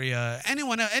Snow, Arya, any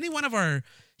one of our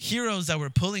heroes that we're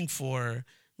pulling for,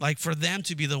 like, for them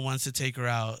to be the ones to take her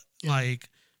out. Yeah. Like,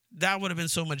 that would have been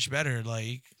so much better.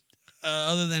 Like,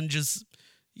 other than just,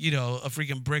 a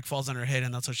freaking brick falls on her head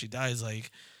and that's how she dies.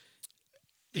 Like,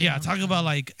 yeah, talking about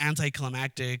like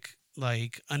anticlimactic,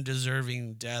 like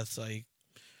undeserving deaths. Like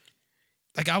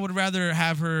I would rather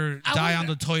have her die on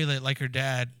the toilet like her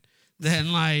dad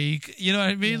than like, you know what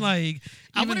I mean? Yeah. Like,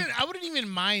 I wouldn't even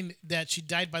mind that she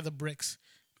died by the bricks,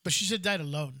 but she should have died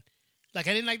alone. Like,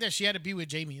 I didn't like that she had to be with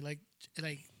Jamie. Like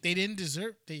they didn't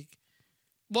deserve.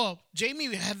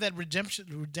 Jamie had that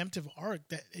redemptive arc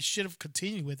that it should have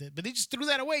continued with it, but they just threw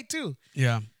that away too.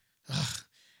 Yeah. Ugh.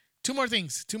 Two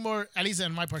more, at least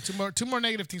on my part, two more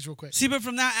negative things real quick. See, but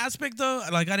from that aspect though,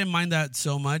 like, I didn't mind that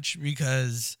so much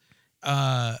because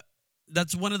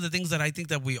that's one of the things that I think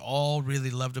that we all really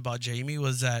loved about Jamie,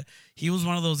 was that he was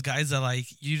one of those guys that, like,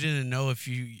 you didn't know if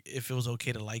it was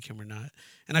okay to like him or not.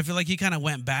 And I feel like he kind of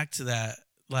went back to that,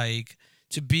 like,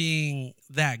 to being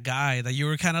that guy that you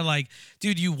were kind of like,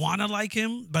 dude, you want to like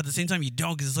him, but at the same time you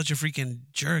don't, because he's such a freaking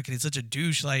jerk and he's such a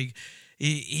douche. Like,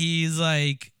 he's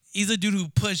a dude who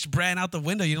pushed Bran out the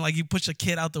window. Like, he pushed a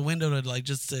kid out the window to, like,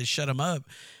 just to shut him up.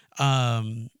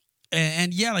 And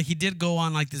yeah, like, he did go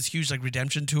on like this huge like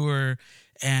redemption tour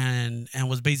and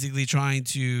was basically trying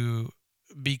to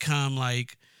become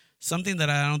like something that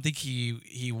I don't think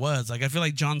he was. Like, I feel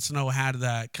like Jon Snow had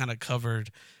that kind of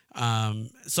covered.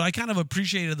 So I kind of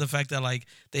appreciated the fact that, like,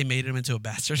 they made him into a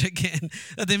bastard again.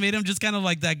 That they made him just kind of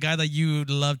like that guy that you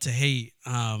love to hate.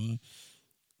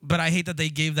 But I hate that they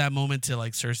gave that moment to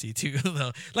like Cersei too,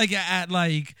 though. Like, at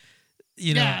like,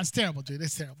 yeah, it's terrible, dude.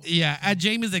 It's terrible. Yeah, at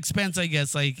Jamie's expense, I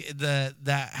guess, like,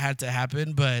 that had to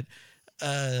happen. But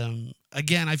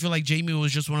again, I feel like Jamie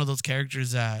was just one of those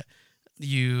characters that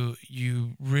you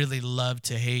really love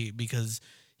to hate, because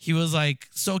he was like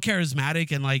so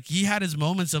charismatic and like he had his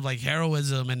moments of like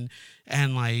heroism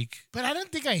and like. But I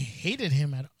don't think I hated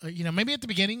him at maybe at the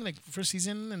beginning, like first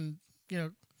season and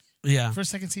yeah,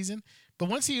 first second season. But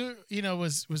once he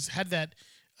was had that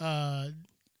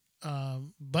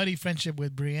buddy friendship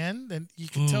with Brienne, then you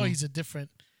can tell he's a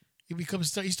different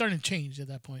he's starting to change at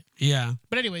that point. Yeah.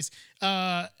 But anyways,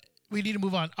 we need to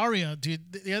move on. Arya,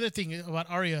 dude. The other thing about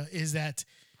Arya is that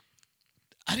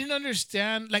I didn't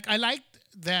understand. Like, I liked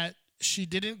that she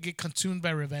didn't get consumed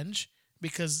by revenge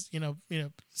because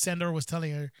Sandor was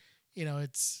telling her,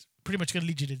 it's pretty much gonna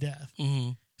lead you to death.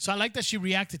 Mm-hmm. So I like that she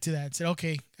reacted to that and said,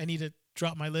 "Okay, I need to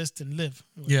drop my list and live."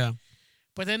 Yeah.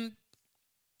 But then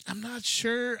I'm not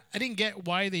sure. I didn't get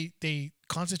why they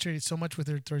concentrated so much with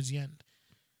her towards the end.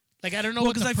 Like, I don't know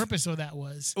what the purpose of that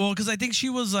was. Well, because I think she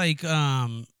was like,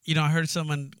 I heard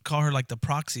someone call her like the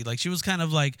proxy. Like, she was kind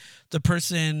of like the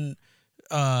person,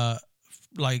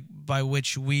 like by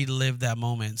which we lived that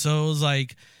moment. So it was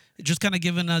like just kind of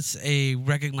giving us a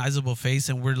recognizable face,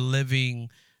 and we're living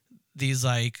these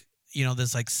like,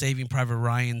 this like Saving Private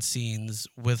Ryan scenes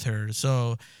with her.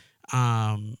 So,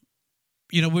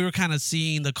 we were kind of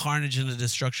seeing the carnage and the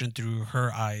destruction through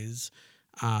her eyes.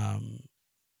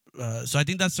 So I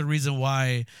think that's the reason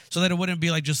why, so that it wouldn't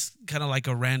be like just kind of like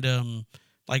a random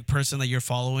like person that you're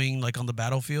following like on the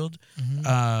battlefield.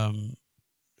 Mm-hmm.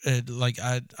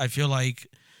 I feel like,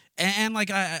 and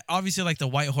like I obviously like the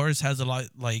white horse has a lot,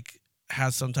 like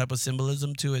has some type of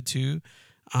symbolism to it too.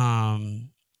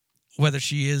 Whether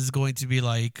she is going to be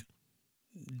like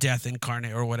death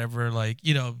incarnate or whatever, like,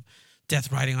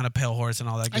 death riding on a pale horse and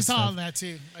all that good stuff. I saw that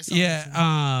too. Yeah.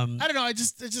 I don't know. It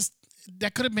just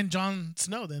that could have been Jon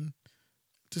Snow then.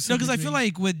 No, because I feel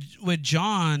like with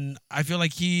Jon, I feel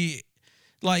like he,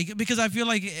 like, because I feel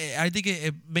like I think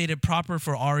it made it proper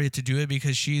for Arya to do it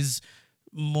because she's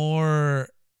more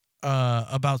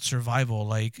about survival.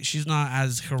 Like, she's not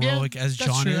as heroic as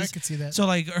Jon is. I could see that. So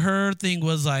like her thing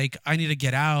was like, I need to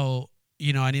get out.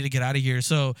 I need to get out of here.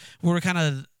 So we were kind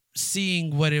of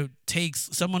seeing what it takes.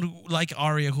 Someone like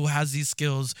Arya who has these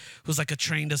skills, who's like a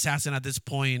trained assassin at this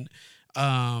point.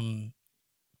 And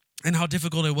how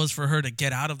difficult it was for her to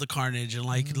get out of the carnage and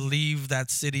like leave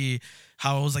that city,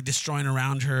 how it was like destroying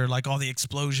around her, like all the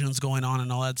explosions going on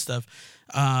and all that stuff.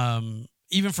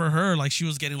 Even for her, like she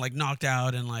was getting like knocked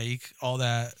out and like all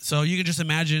that. So you can just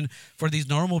imagine for these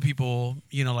normal people,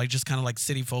 like just kind of like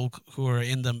city folk who are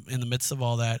in the midst of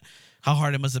all that, how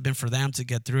hard it must have been for them to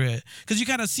get through it. Because you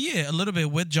kind of see it a little bit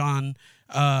with Jon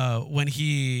when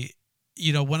he,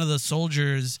 one of the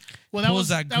soldiers pulls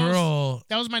that girl.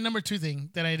 That was my number 2 thing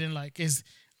that I didn't like, is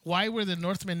why were the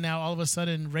Northmen now all of a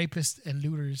sudden rapists and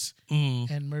looters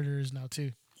and murderers now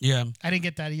too? Yeah. I didn't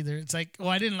get that either. It's like,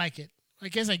 I didn't like it. I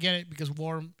guess I get it because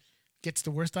war gets the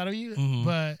worst out of you. Mm-hmm.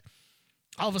 But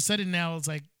all of a sudden now it's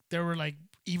like there were like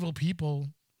evil people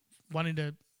wanting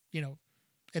to,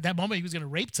 at that moment he was going to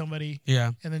rape somebody.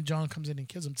 Yeah. And then Jon comes in and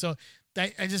kills him. So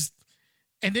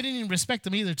and they didn't even respect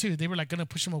him either, too. They were like going to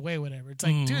push him away, whatever. It's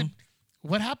like, dude,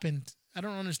 what happened? I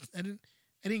don't understand.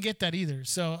 I didn't get that either.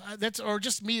 So that's, or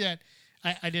just me that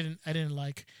I didn't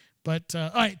like. But all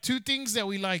right, 2 things that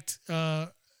we liked. Well,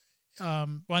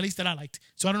 at least that I liked.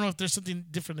 So I don't know if there's something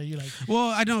different that you like. Well,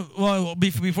 I don't. Well,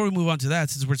 before we move on to that,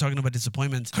 since we're talking about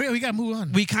disappointments, oh, yeah, we gotta move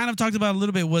on. We kind of talked about a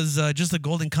little bit was just the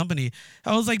Golden Company.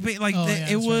 I was like,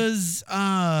 it was.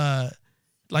 Right.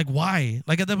 Like, why?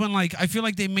 Like, at that point, like, I feel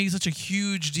like they made such a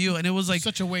huge deal, and it was like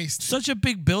such a waste, such a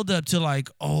big buildup to like,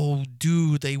 oh,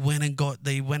 dude, they went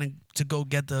to go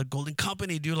get the Golden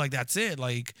Company, dude. Like, that's it.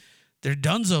 Like, they're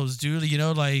dunzos, dude.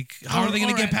 Like, how are they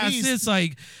gonna get past this?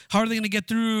 Like, how are they gonna get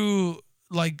through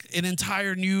like an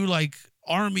entire new like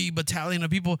army battalion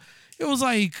of people? It was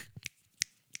like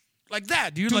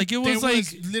that, dude. Like, it was like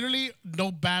literally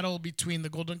no battle between the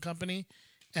Golden Company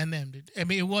and them, dude. I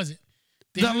mean, it wasn't.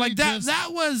 That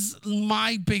was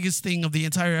my biggest thing of the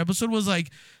entire episode was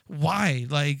like, why?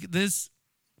 Like, this,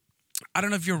 I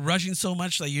don't know if you're rushing so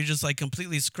much that you just like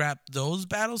completely scrap those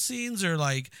battle scenes, or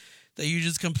like that you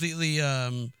just completely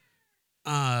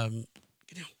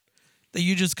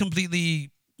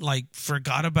like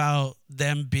forgot about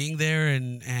them being there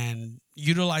and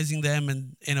utilizing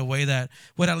them in a way that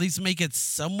would at least make it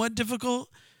somewhat difficult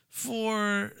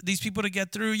for these people to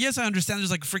get through. Yes, I understand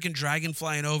there's like a freaking dragon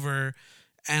flying over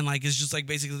and like it's just like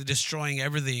basically destroying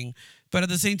everything. But at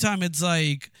the same time, it's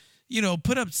like,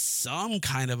 put up some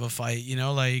kind of a fight,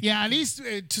 like. Yeah, at least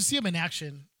to see them in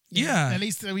action. Yeah. At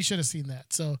least we should have seen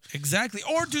that. So exactly.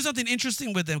 Or do something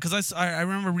interesting with them. Because I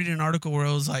remember reading an article where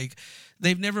it was like,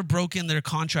 they've never broken their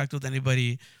contract with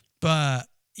anybody, but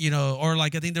or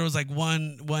like I think there was like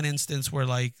one instance where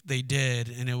like they did,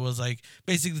 and it was like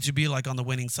basically to be like on the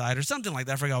winning side or something like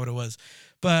that. I forgot what it was.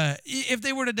 But if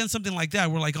they were to have done something like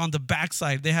that, we're like on the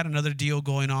backside, they had another deal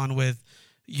going on with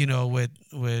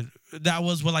that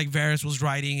was what like Varys was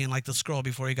writing in like the scroll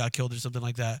before he got killed or something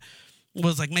like that.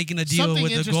 Was like making a deal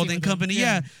with the Golden Company.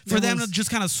 Yeah, for them to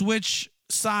just kind of switch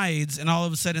sides, and all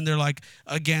of a sudden they're like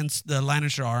against the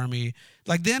Lannister army.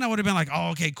 Like then I would have been like,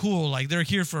 oh, okay, cool. Like they're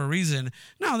here for a reason.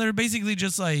 No, they're basically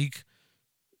just like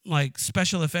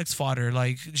special effects fodder,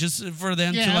 like just for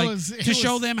them to like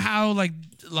show them how like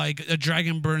a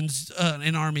dragon burns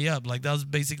an army up. Like that was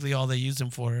basically all they used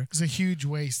him for. It's a huge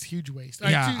waste.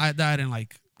 Yeah, I didn't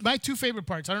like. My two favorite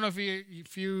parts. I don't know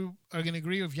if you are gonna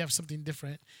agree or if you have something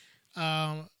different.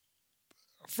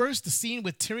 First, the scene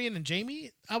with Tyrion and Jaime.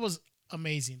 That was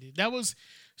amazing, dude. That was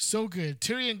so good.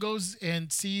 Tyrion goes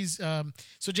and sees.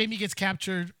 So Jaime gets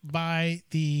captured by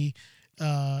the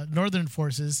northern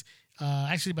forces.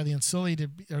 Actually, by the Unsullied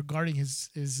are guarding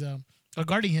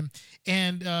guarding him,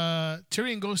 and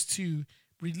Tyrion goes to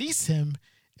release him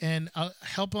and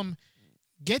help him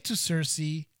get to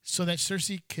Cersei so that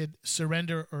Cersei could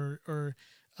surrender or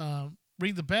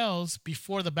ring the bells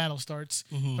before the battle starts,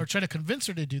 or try to convince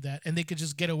her to do that, and they could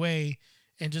just get away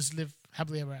and just live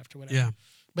happily ever after, whatever. Yeah.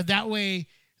 But that way,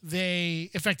 in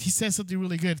fact, he says something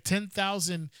really good: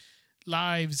 10,000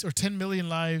 lives or 10 million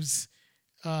lives.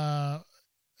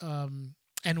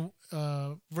 And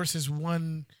versus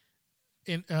one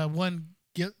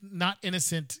not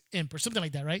innocent imp or something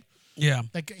like that, right? Yeah.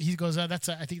 Like he goes, I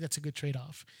think that's a good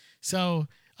trade-off. So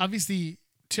obviously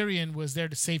Tyrion was there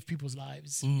to save people's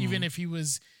lives, even if he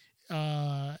was,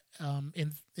 in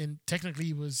technically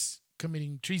he was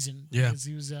committing treason because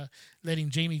he was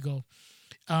letting Jaime go.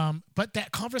 But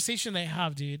that conversation they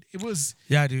have, dude, it was...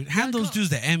 Yeah, dude. Hand those dudes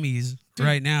the Emmys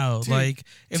right now. Dude, like,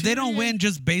 if they don't win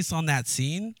just based on that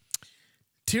scene...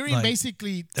 Tyrion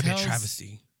basically tells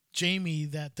travesty. Jaime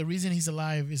that the reason he's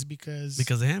alive is because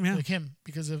of him, yeah. Like him.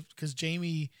 Because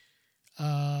Jaime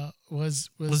was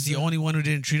the only one who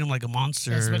didn't treat him like a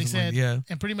monster. That's what he said. Yeah.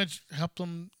 And pretty much helped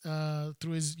him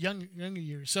through his younger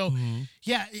years. So,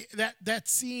 yeah, that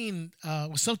scene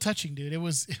was so touching, dude. It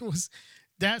was...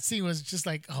 That scene was just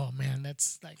like, oh man,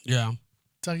 that's like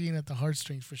tugging at the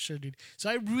heartstrings for sure, dude. So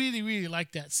I really, really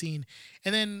liked that scene.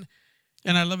 And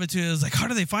I love it too. It was like, how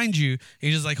do they find you?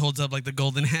 He just like holds up like the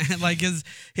golden hand, like his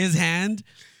hand,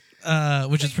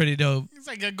 which is pretty dope. It's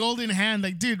like a golden hand.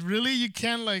 Like, dude, really? You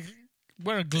can't like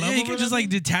wear a glove? Yeah, you can just like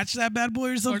detach that bad boy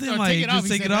or something. Or like take it off,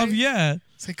 just take it off. Right? Yeah.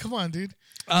 It's like, come on, dude.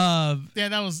 Yeah,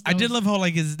 that was. I did love how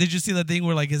like did you see that thing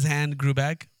where like his hand grew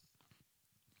back?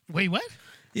 Wait, what?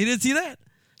 You didn't see that?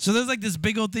 So there's like this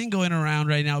big old thing going around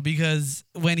right now because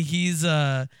when he's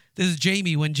this is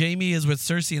Jaime, when Jaime is with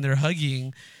Cersei and they're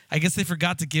hugging, I guess they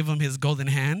forgot to give him his golden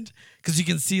hand because you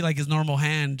can see like his normal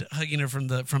hand hugging her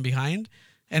from behind,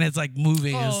 and it's like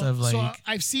moving and stuff. Like, so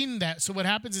I've seen that. So what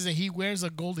happens is that he wears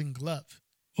a golden glove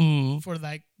for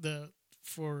like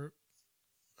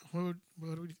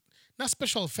not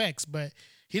special effects, but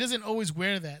he doesn't always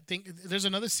wear that thing. There's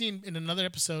another scene in another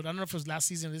episode. I don't know if it was last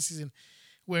season or this season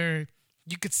where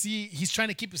you could see he's trying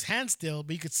to keep his hand still,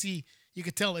 but you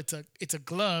could tell it's a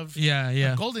glove,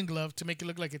 a golden glove to make it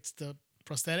look like it's the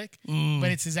prosthetic, but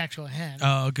it's his actual hand.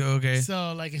 Oh, okay.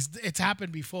 So like it's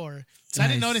happened before, so nice.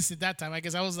 I didn't notice it that time. I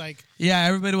guess I was like, yeah,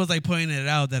 everybody was like pointing it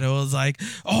out that it was like,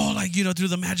 oh, like through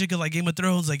the magic of like Game of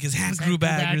Thrones, like his hand grew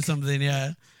back or something.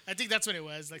 Yeah, I think that's what it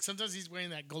was. Like sometimes he's wearing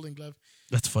that golden glove.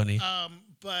 That's funny.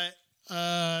 But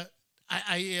I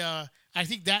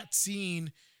think that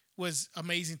scene was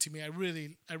amazing to me. I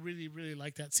really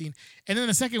like that scene. And then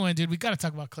the second one, dude, we got to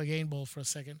talk about Clegane Bowl for a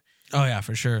second. Oh yeah,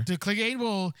 for sure. The Clegane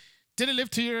Bowl, did it live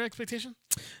to your expectation?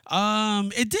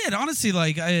 It did, honestly.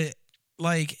 And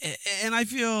I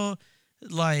feel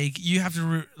like you have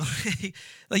to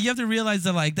you have to realize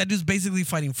that like that dude's basically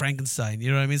fighting Frankenstein.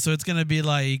 You know what I mean? So it's gonna be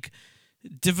like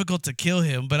difficult to kill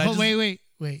him. But wait.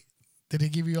 Did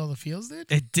it give you all the feels,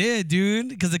 dude? It did, dude.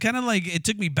 Because it kind of like it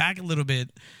took me back a little bit.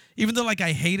 Even though like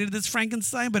I hated this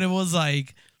Frankenstein, but it was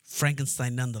like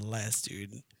Frankenstein nonetheless,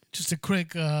 dude. Just a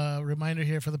quick reminder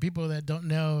here for the people that don't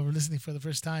know or listening for the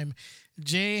first time.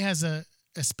 Jay has a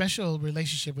special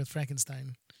relationship with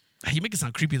Frankenstein. You make it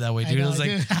sound creepy that way, dude. It was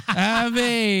like I have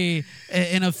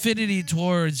an affinity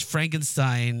towards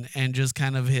Frankenstein and just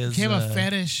kind of his. You have a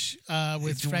fetish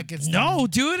with Frankenstein. No,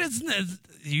 dude,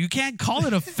 you can't call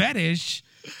it a fetish.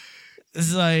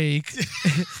 It's like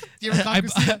I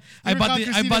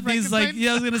bought these like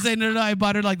I was gonna say no I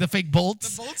bought her like the fake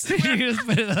bolts. The bolts. You just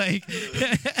put it like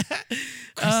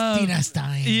Christina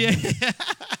Stein. Yeah.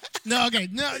 No,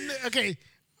 okay.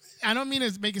 I don't mean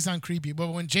to make it sound creepy, but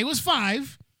when Jay was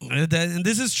 5, and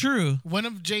this is true, one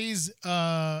of Jay's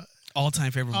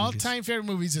all-time favorite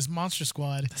movies is Monster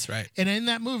Squad. That's right. And in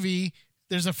that movie,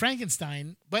 there's a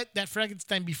Frankenstein, but that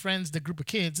Frankenstein befriends the group of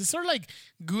kids. It's sort of like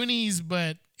Goonies,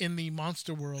 but in the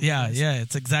monster world. Yeah,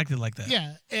 it's exactly like that.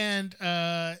 Yeah, and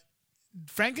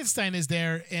Frankenstein is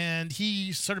there, and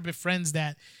he sort of befriends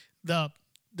the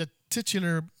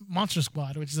titular monster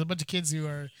squad, which is a bunch of kids who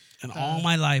are. And all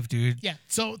my life, dude. Yeah.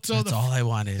 So that's all I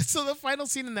wanted. So the final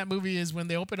scene in that movie is when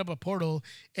they open up a portal,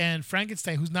 and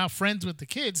Frankenstein, who's now friends with the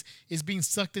kids, is being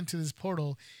sucked into this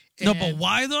portal. No, but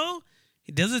why though?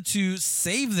 He does it to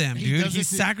save them, dude. He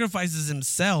sacrifices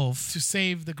himself to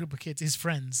save the group of kids, his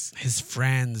friends. His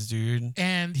friends, dude.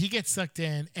 And he gets sucked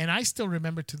in. And I still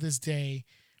remember to this day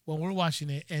when we're watching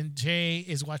it, and Jay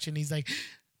is watching. He's like,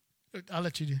 "I'll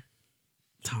let you do."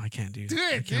 No, I can't, dude. Do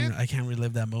it, dude. I can't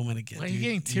relive that moment again. Why are you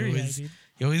getting teary-eyed, dude?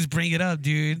 You always bring it up,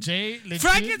 dude. Jay,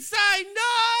 Frankenstein, no!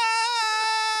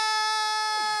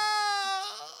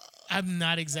 I'm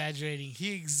not exaggerating.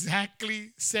 He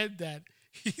exactly said that.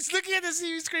 He's looking at the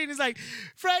TV screen. He's like,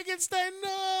 Frankenstein,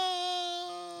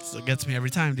 no! So it gets me every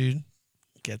time, dude.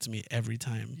 Gets me every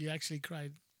time. You actually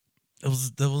cried.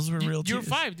 Those were real tears. You're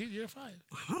 5, dude. You're 5.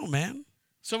 Oh, man.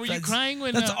 So were you crying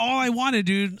when... That's all I wanted,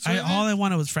 dude. All I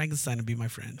wanted was Frankenstein to be my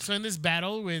friend. So in this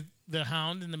battle with the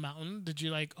hound in the mountain, did you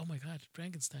like, oh my God,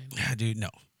 Frankenstein? Yeah, dude, no.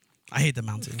 I hate the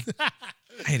mountain. I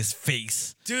hate his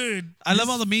face. Dude. I love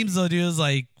all the memes, though, dude. It was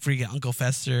like freaking Uncle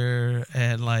Fester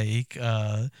and like...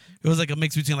 it was like a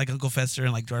mix between like Uncle Fester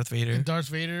and like Darth Vader. And Darth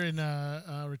Vader in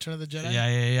Return of the Jedi?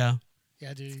 Yeah.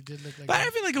 Yeah, dude, he did look like but that.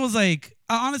 I feel like it was like...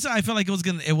 honestly, I felt like it was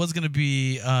gonna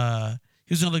be... he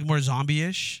was gonna look more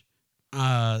zombie-ish.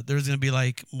 There was gonna be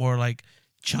like more like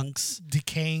chunks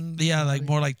decaying. Yeah, like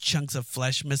more like chunks of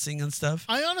flesh missing and stuff.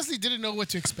 I honestly didn't know what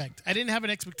to expect. I didn't have an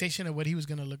expectation of what he was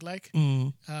gonna look like.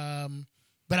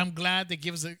 But I'm glad they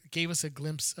gave us a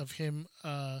glimpse of him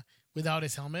without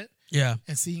his helmet. Yeah,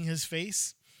 and seeing his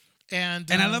face. And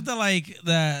I love that like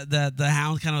the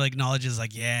hound kind of acknowledges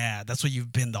like, yeah, that's what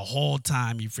you've been the whole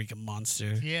time, you freaking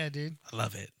monster. Yeah, dude. I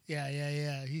love it.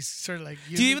 Yeah. He's sort of like...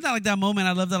 Do you even that moment,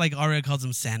 I love that like Arya calls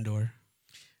him Sandor.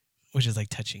 Which is like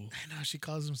touching. I know, she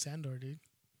calls him Sandor, dude.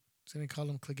 She's gonna call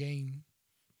him Clegane.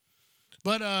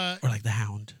 But or like the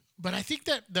Hound. But I think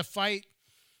that the fight,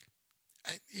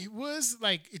 it was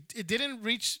like it didn't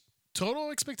reach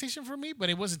total expectation for me, but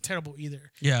it wasn't terrible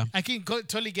either. Yeah, I can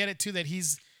totally get it too that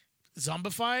he's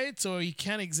zombified, so you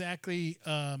can't exactly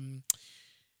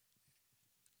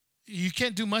you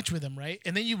can't do much with him, right?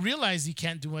 And then you realize you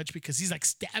can't do much because he's like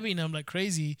stabbing him like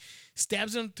crazy,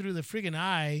 stabs him through the friggin'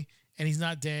 eye. And he's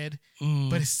not dead,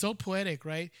 but it's so poetic,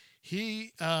 right?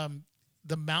 He,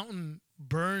 the mountain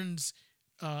burns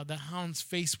the hound's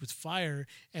face with fire,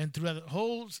 and throughout the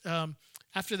whole,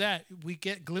 after that, we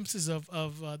get glimpses of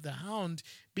the hound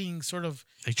being sort of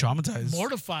like traumatized,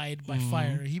 mortified by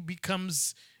fire. He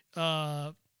becomes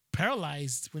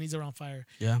paralyzed when he's around fire.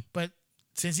 Yeah, but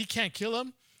since he can't kill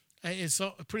him, it's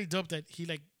so pretty dope that he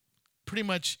like pretty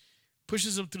much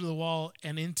pushes him through the wall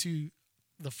and into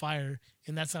the fire,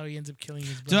 and that's how he ends up killing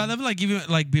his brother. Dude, I love like even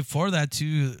like before that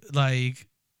too, like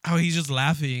how he's just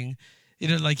laughing,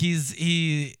 like he's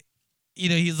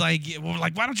like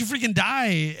why don't you freaking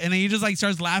die? And then he just like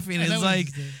starts laughing. And it's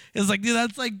like dude,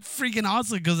 that's like freaking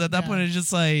awesome, because at that point it's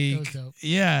just like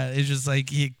it's just like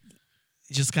he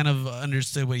just kind of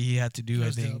understood what he had to do. I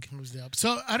think.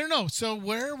 So I don't know. So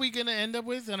where are we gonna end up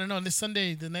with? I don't know. This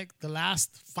Sunday, the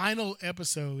last final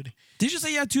episode. Did you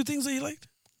say you had 2 things that you liked?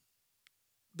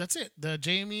 That's it. The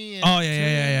Jamie. And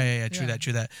yeah. True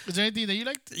that. Was there anything that you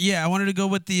liked? Yeah, I wanted to go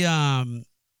with the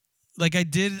like I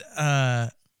did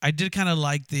kind of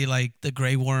like the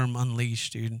Grey Worm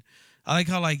Unleashed, dude. I like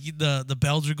how like the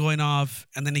bells are going off,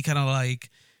 and then he kind of like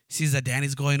sees that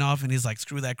Danny's going off, and he's like,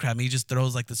 screw that crap. And he just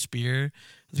throws like the spear.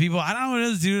 The people, I don't know what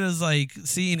it is, dude. It's like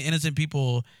seeing innocent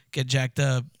people get jacked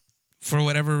up for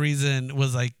whatever reason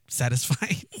was like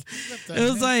satisfying. It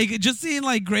was like just seeing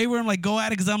like Grey Worm like go at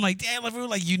it, because I'm like, damn, everyone,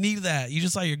 like you need that. You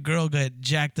just saw your girl get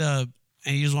jacked up,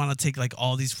 and you just want to take like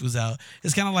all these fools out.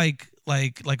 It's kind of like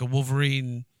a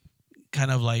Wolverine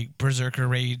kind of like berserker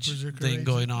rage thing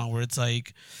going on, where it's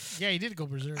like, yeah, he did go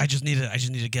berserk. I just need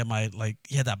to get my like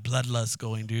that bloodlust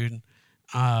going, dude.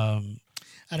 I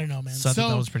don't know, man. So I thought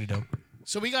that was pretty dope.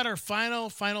 So we got our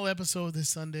final episode this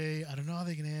Sunday. I don't know how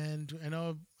they can end. I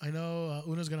know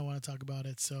Uno's gonna want to talk about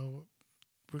it, so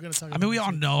we're gonna talk. We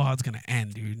all know how it's gonna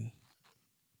end, dude.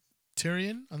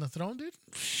 Tyrion on the throne, dude.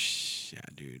 Yeah,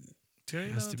 dude.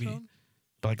 Tyrion has on the throne,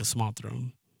 but like a small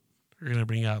throne. We're gonna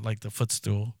bring out like the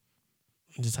footstool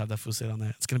and just have that fool sit on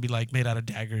that. It's gonna be like made out of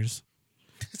daggers,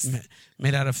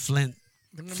 made out of flints.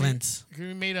 It's gonna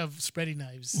be made of spreading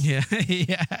knives. Yeah.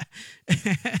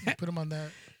 Put them on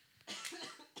that.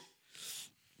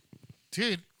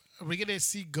 Dude, are we gonna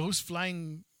see ghosts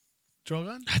flying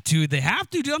Drogon? Dude, they have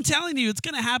to, dude. I'm telling you, it's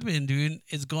gonna happen, dude.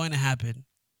 It's going to happen.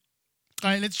 All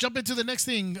right, let's jump into the next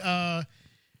thing.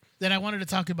 that I wanted to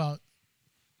talk about.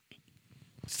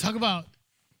 Let's talk about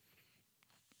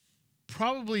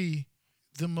probably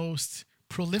the most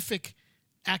prolific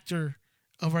actor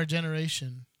of our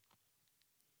generation.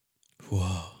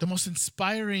 Whoa. The most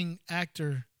inspiring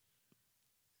actor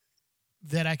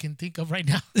that I can think of right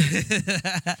now.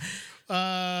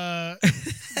 The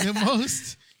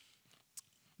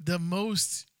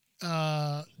most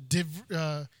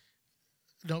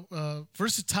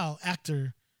versatile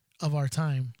actor of our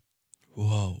time.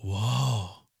 Whoa.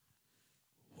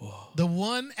 The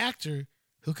one actor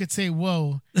who could say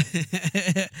whoa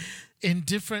in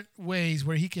different ways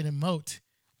where he can emote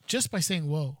just by saying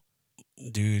whoa.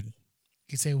 Dude.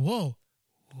 He could say whoa.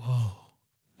 Whoa.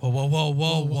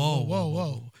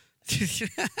 Whoa?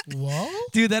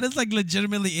 Dude, that is like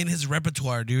legitimately in his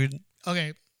repertoire, dude.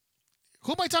 Okay.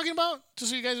 Who am I talking about?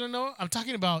 Just so you guys don't know, I'm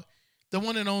talking about the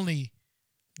one and only,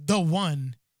 the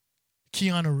one,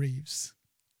 Keanu Reeves.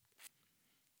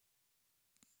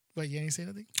 Wait, you ain't say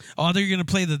nothing? Oh, I thought you were going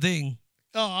to play the thing.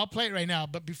 Oh, I'll play it right now.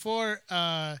 But before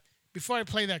I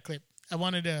play that clip, I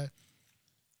wanted to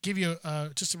give you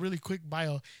just a really quick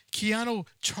bio. Keanu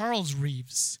Charles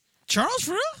Reeves. Charles,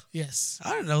 for real? Yes.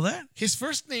 I didn't know that. His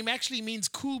first name actually means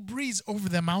cool breeze over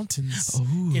the mountains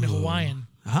Ooh. in Hawaiian.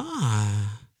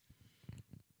 Ah.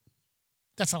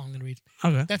 That's all I'm going to read.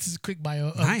 Okay. That's his quick bio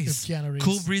of Keanu Reeves.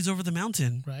 Cool breeze over the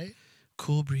mountain. Right?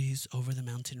 Cool breeze over the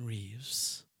mountain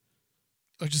Reeves.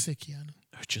 Or just say Keanu.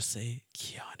 Or just say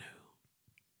Keanu.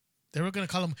 They were going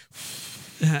to call him,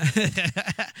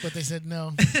 but they said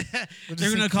no.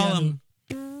 They're going to call him.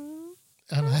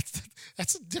 I don't know,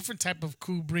 that's a different type of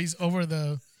cool breeze over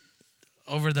the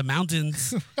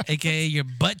mountains, aka your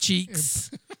butt cheeks,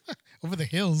 over the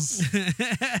hills.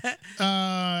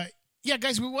 Yeah,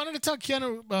 guys, we wanted to talk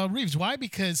Keanu Reeves. Why?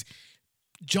 Because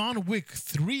John Wick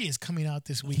 3 is coming out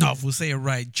this week. No, if we'll say it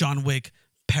right, John Wick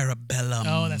Parabellum.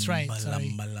 Oh, that's right.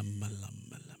 Sorry.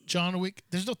 John Wick.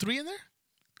 There's no 3 in there?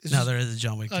 No, there is a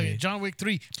John Wick 3. Okay, John Wick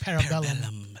 3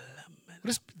 Parabellum.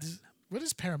 What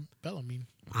does Parabellum mean?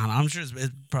 I'm sure it's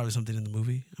probably something in the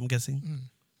movie, I'm guessing.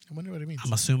 I wonder what it means.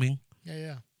 I'm assuming.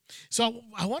 Yeah. So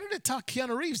I wanted to talk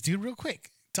Keanu Reeves, dude, real quick.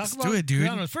 Let's do it, dude.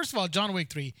 Keanu. First of all, John Wick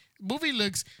 3. Movie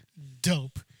looks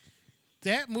dope.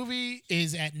 That movie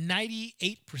is at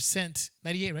 98%.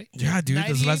 98, right? Yeah, dude.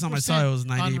 That's the last time I saw it, it was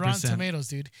 98%. On Rotten Tomatoes,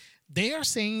 dude. They are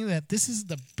saying that this is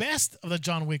the best of the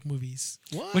John Wick movies.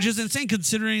 What? Which is insane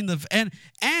considering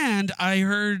and I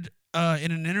heard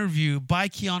in an interview by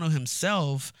Keanu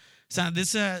himself saying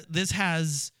this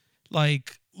has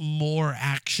like more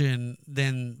action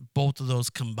than both of those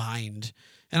combined.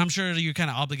 And I'm sure you're kind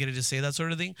of obligated to say that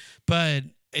sort of thing, but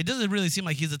it doesn't really seem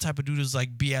like he's the type of dude who's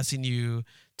like BSing you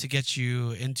to get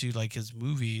you into like his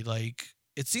movie. Like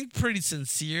it seemed pretty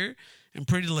sincere and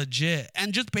pretty legit.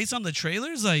 And just based on the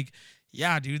trailers, like,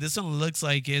 yeah, dude, this one looks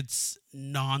like it's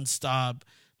nonstop,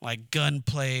 like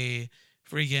gunplay,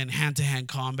 freaking hand-to-hand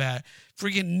combat,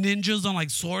 freaking ninjas on like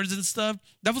swords and stuff.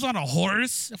 That was on a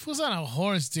horse. That was on a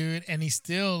horse, dude, and he's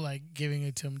still like giving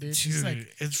it to him, dude. Dude,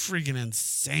 it's freaking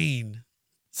insane.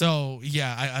 So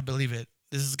yeah, I believe it.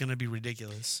 This is gonna be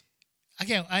ridiculous.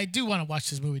 I do want to watch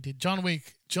this movie, dude. John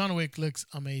Wick looks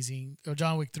amazing. Or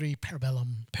John Wick 3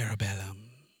 Parabellum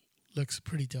looks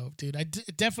pretty dope, dude. I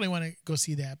definitely want to go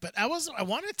see that. But I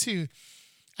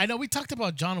know we talked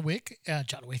about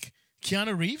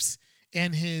Keanu Reeves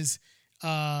and his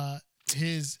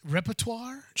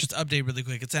repertoire. Just update really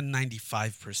quick. It's at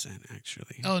 95%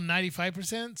 actually. Oh,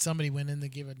 95%? Somebody went in to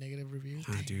give a negative review.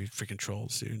 Dude, freaking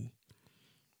trolls, dude.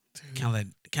 Can't let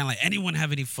anyone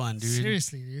have any fun, dude.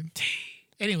 Seriously, dude. Dang.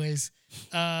 Anyways,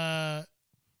 what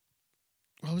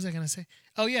was I gonna say?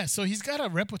 Oh yeah, so he's got a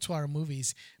repertoire of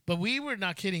movies, but we were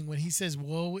not kidding when he says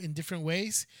 "whoa" in different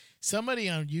ways. Somebody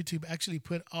on YouTube actually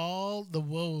put all the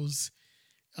woes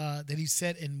that he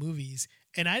said in movies,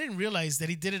 and I didn't realize that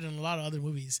he did it in a lot of other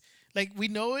movies. Like we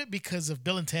know it because of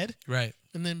Bill and Ted, right?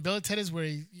 And then Bill and Ted is where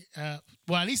he, at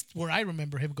least where I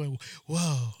remember him going,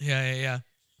 "Whoa." Yeah.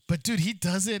 But dude, he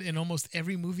does it in almost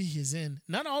every movie he's in.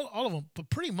 Not all of them, but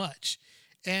pretty much.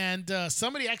 And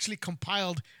somebody actually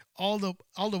compiled all the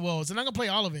woes, and I'm gonna play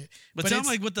all of it. But tell me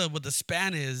like what the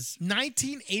span is.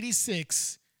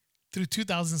 1986 through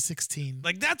 2016.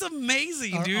 Like that's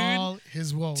amazing, dude. All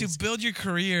his woes to build your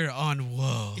career on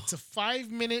whoa. It's a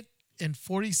 5-minute and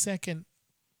 40-second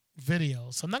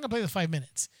video, so I'm not gonna play the 5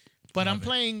 minutes, but I'm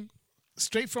playing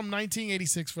straight from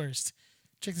 1986 first.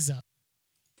 Check this out.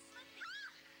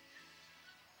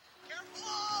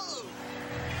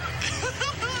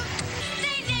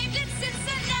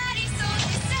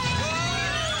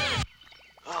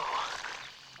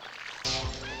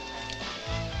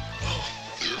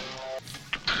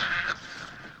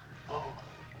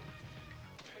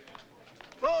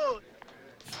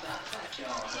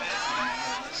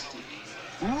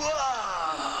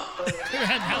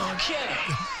 Okay.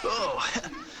 Oh.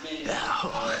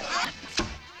 Oh.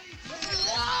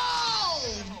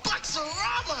 Whoa!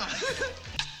 Boxerama!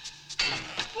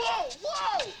 Whoa!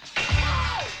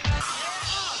 Whoa!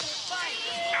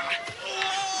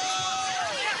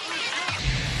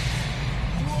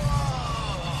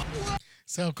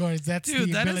 So of course that's Dude,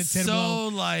 the that Bill and is Ted so blow.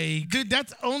 like, Dude,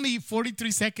 that's only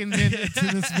 43 seconds into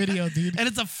this video, dude. and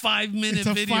it's a 5-minute It's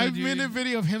a video. 5-minute dude.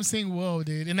 video of him saying "whoa,"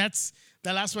 dude, and that's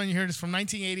the last one you heard is from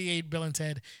 1988, Bill and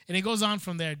Ted, and it goes on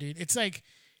from there, dude. It's like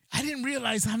I didn't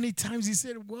realize how many times he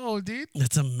said "whoa," dude.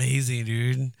 That's amazing,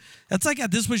 dude. That's like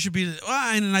at this point should be,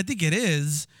 well, and I think it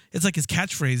is. It's like his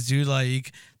catchphrase, dude.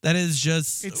 Like that is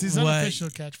just It's his unofficial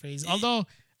catchphrase. Although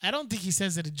I don't think he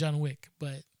says it in John Wick,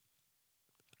 but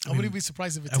I wouldn't be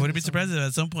surprised if it's. I wouldn't be surprised if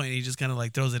at some point he just kind of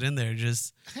like throws it in there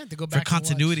just I had to go for back and watch.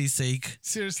 continuity's sake.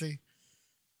 Seriously,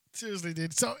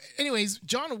 dude. So, anyways,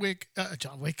 John Wick.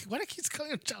 John Wick. Why do I keep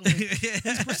calling him John Wick?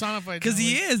 He's personified. Because John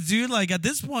he Wick. is, dude. Like at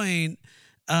this point,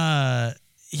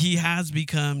 he has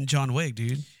become John Wick,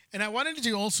 dude. And I wanted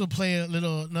to also play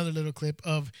another little clip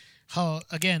of how,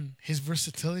 again, his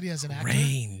versatility as an actor.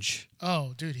 Range,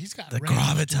 Oh, dude, he's got the range.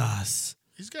 gravitas.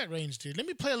 He's got range, dude. Let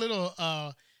me play a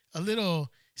little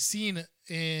scene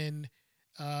in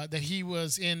that he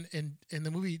was in the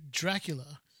movie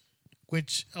Dracula,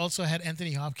 which also had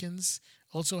Anthony Hopkins,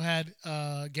 also had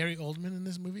Gary Oldman in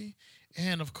this movie,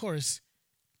 and of course,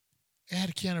 it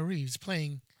had Keanu Reeves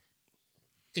playing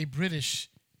a British.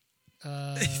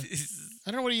 I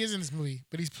don't know what he is in this movie,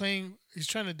 but he's trying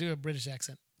to do a British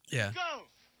accent. Yeah. Go!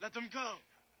 Let them go!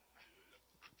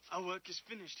 Our work is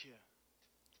finished here.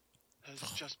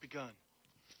 Has just begun.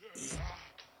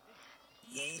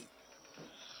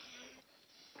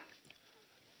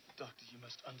 Doctor, you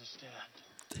must understand.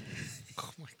 Oh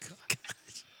my god!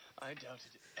 I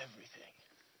doubted everything.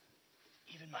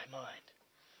 Even my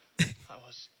mind. I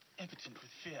was impotent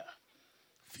with fear.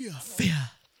 Fear.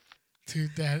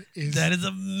 Dude, that is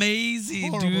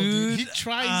amazing, horrible, dude. He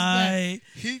tries I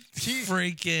that. He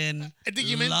freaking I think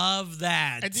you love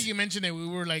that. I think you mentioned that we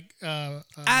were like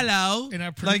Hello. in our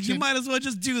Like you prediction. might as well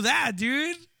just do that,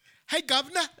 dude. Hey,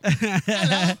 governor.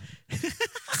 Hello.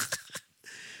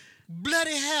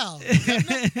 Bloody hell.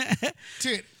 Governor.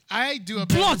 Dude, I do a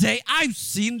better- Bloody, I've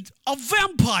seen a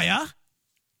vampire.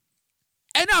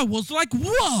 And I was like,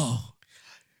 whoa.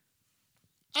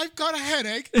 I've got a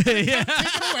headache. Take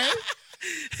it away.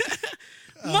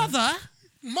 Mother,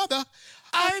 Mother,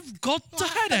 I've got a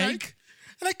headache.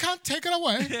 and I can't take it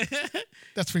away.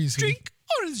 That's for you, sweetie. Drink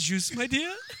orange juice, my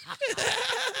dear.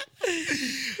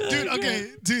 Dude,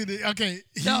 okay.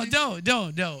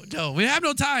 No. We have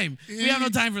no time. We have no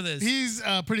time for this. He's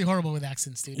pretty horrible with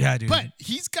accents, dude. Yeah, dude. But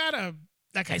he's got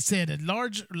like I said, a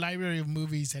large library of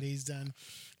movies that he's done.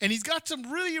 And he's got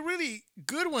some really, really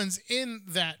good ones in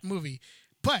that movie.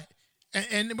 But,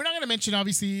 and we're not going to mention,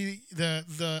 obviously,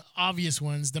 the obvious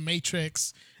ones, The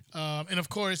Matrix. And, of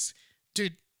course,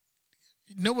 dude,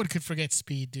 no one could forget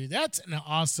Speed, dude. That's an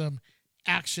awesome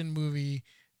action movie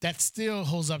that still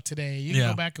holds up today. You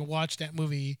can go back and watch that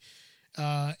movie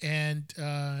and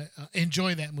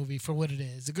enjoy that movie for what it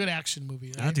is. A good action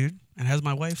movie, right? Yeah, dude. And has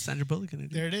my wife, Sandra Bullock, in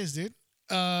it. There it is, dude.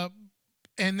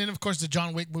 And then, of course, the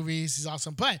John Wick movies is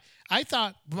awesome. But I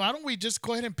thought, why don't we just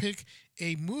go ahead and pick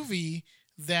a movie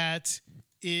that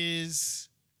is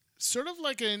sort of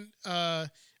like an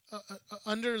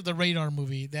under the radar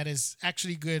movie that is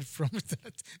actually good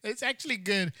it's actually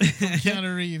good from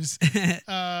Keanu Reeves.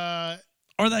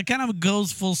 Or that kind of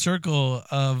goes full circle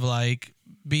of like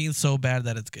being so bad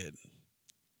that it's good.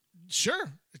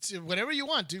 Sure. It's whatever you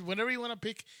want, dude. Whatever you want to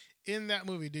pick in that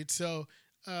movie, dude. So,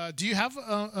 do you have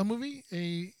a movie,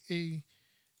 a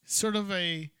sort of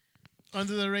a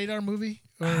under the radar movie?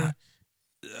 Or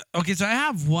Okay, so I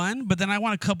have one, but then I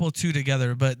want to couple two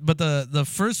together. But the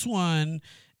first one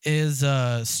is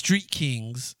Street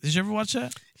Kings. Did you ever watch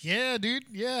that? yeah, dude.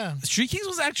 Yeah. Street Kings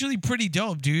was actually pretty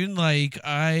dope, dude. Like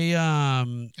Are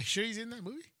you sure he's in that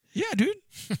movie? yeah, dude.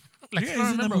 Like, Yeah, I don't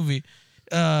he's in that remember. movie.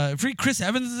 Free Chris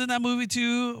Evans is in that movie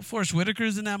too. Forrest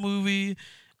Whitaker's in that movie.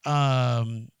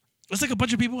 It's like a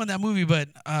bunch of people in that movie, but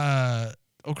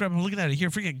oh crap, I'm looking at it here.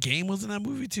 Freaking Game was in that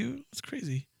movie too. It's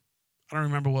crazy. I don't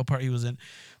remember what part he was in.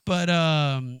 But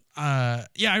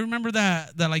yeah, I remember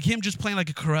that like him just playing like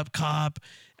a corrupt cop,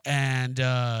 and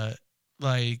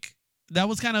like that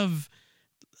was kind of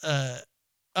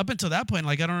up until that point,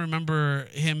 like I don't remember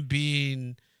him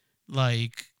being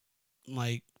like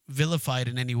vilified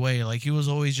in any way. Like he was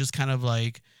always just kind of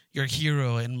like your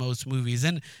hero in most movies.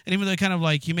 And even though kind of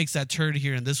like he makes that turn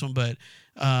here in this one, but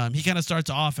he kind of starts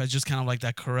off as just kind of like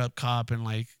that corrupt cop and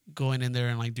like going in there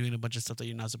and like doing a bunch of stuff that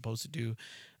you're not supposed to do.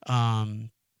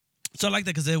 So I like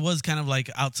that because it was kind of like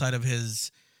outside of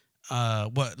his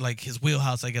his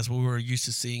wheelhouse, I guess, what we were used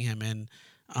to seeing him in,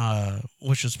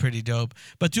 which was pretty dope.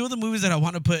 But two of the movies that I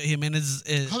want to put him in is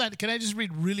Hold on, can I just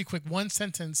read really quick one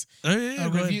sentence? yeah,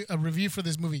 A review for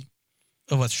this movie.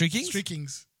 Oh, what, Street Kings? Street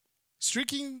Kings. Street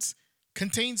Kings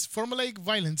contains formulaic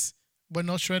violence, but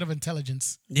no shred of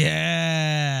intelligence.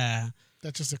 Yeah,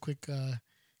 That's just a quick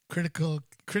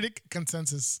critic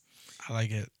consensus. I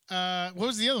like it. What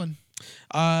was the other one?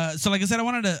 So like I said,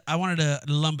 I wanted to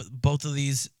lump both of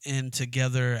these in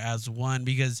together as one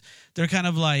because they're kind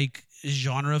of like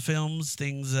genre films,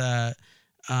 things that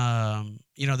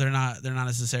they're not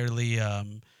necessarily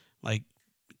like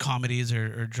comedies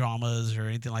or dramas or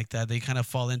anything like that. They kind of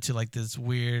fall into like this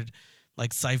weird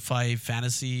like sci-fi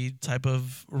fantasy type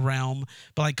of realm.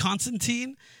 But like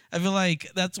Constantine, I feel like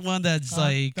that's one that's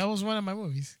like that was one of my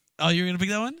movies. Oh, you're gonna pick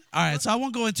that one? All right, so I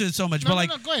won't go into it so much, but like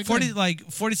go ahead,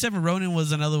 47 Ronin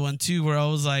was another one too, where I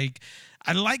was like,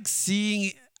 I like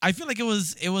seeing. I feel like it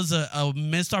was a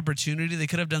missed opportunity. They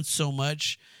could have done so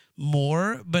much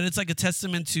more, but it's like a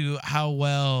testament to how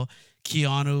well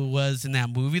Keanu was in that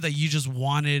movie that you just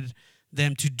wanted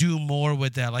them to do more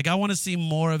with that. Like I want to see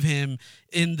more of him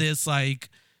in this like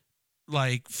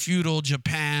feudal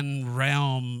Japan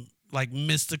realm, like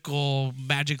mystical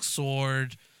magic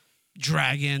sword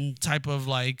dragon type of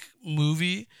like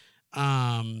movie.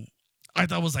 I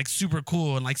thought was like super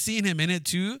cool, and like seeing him in it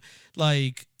too,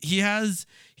 like he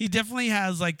definitely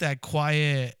has like that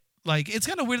quiet, like it's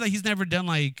kind of weird that he's never done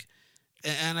like,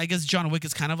 and I guess John Wick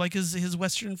is kind of like his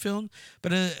Western film,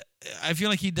 but I feel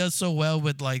like he does so well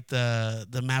with like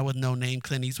the man with no name,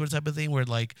 Clint Eastwood type of thing, where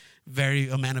like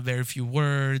a man of very few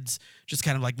words, just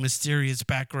kind of like mysterious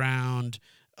background,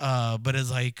 but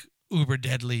is like uber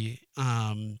deadly.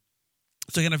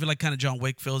 So again, I feel like kind of John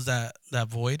Wick fills that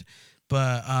void,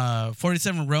 but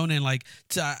 47 Ronin, like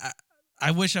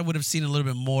I wish I would have seen a little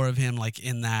bit more of him like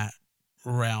in that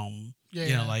realm.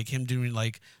 Yeah, like him doing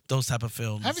like those type of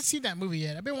films. I haven't seen that movie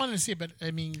yet. I've been wanting to see it, but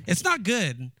I mean, it's not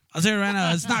good. I'll tell you right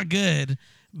now, it's not good.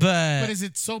 But is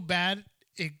it so bad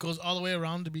it goes all the way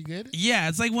around to be good? Yeah,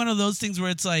 it's like one of those things where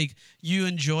it's like you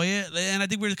enjoy it, and I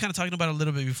think we were kind of talking about it a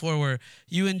little bit before, where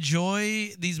you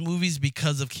enjoy these movies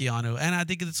because of Keanu, and I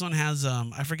think this one has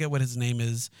I forget what his name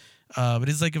is, but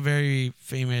he's like a very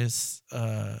famous,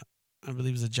 I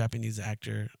believe he's a Japanese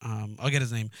actor. I'll get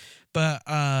his name, but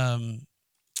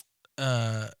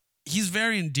he's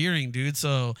very endearing, dude.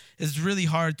 So it's really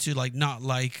hard to like not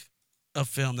like a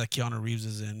film that Keanu Reeves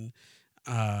is in.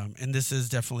 And this is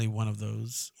definitely one of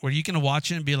those where you can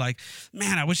watch it and be like,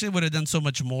 man, I wish they would have done so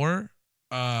much more.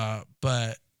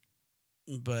 But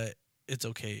it's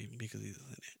okay because he's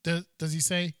in it. Does he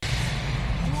say?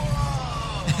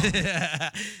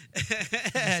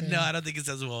 No, I don't think it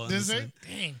says well. Does it?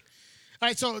 Dang. All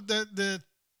right, so the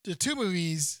two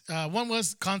movies, one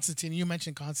was Constantine. You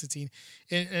mentioned Constantine,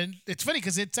 and it's funny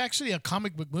because it's actually a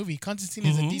comic book movie. Constantine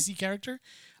is a DC character,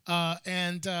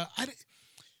 and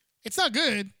it's not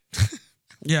good.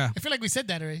 Yeah, I feel like we said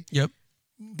that already. Yep.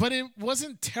 But it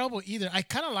wasn't terrible either. I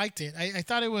kind of liked it. I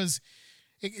thought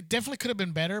it definitely could have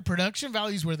been better. Production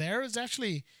values were there. It was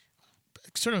actually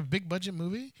sort of a big budget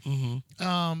movie.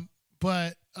 Mm-hmm.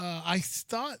 But I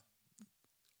thought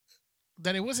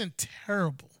that it wasn't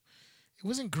terrible. It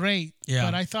wasn't great. Yeah.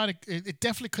 But I thought it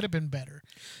definitely could have been better.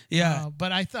 Yeah.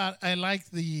 But I thought I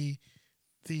liked the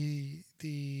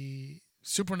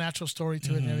supernatural story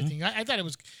to it and everything. I thought it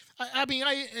was. I mean,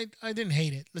 I didn't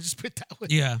hate it. Let's just put it that way.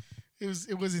 Yeah.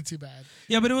 It wasn't too bad.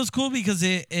 Yeah, but it was cool because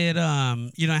it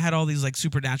had all these like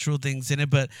supernatural things in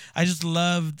it, but I just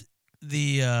loved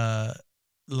the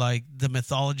like the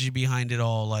mythology behind it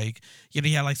all. Like,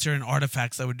 he had like certain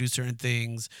artifacts that would do certain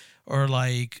things, or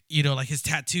like, like his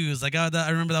tattoos. Like, I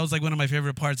remember that was like one of my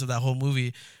favorite parts of that whole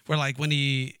movie, where like when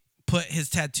he put his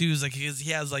tattoos, like he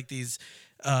has like these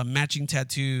matching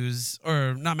tattoos,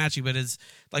 or not matching, but is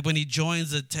like when he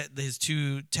joins his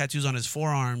two tattoos on his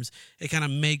forearms, it kind of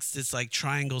makes this like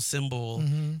triangle symbol,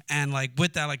 and like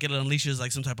with that, like it unleashes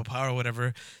like some type of power or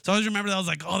whatever. So I always remember that. I was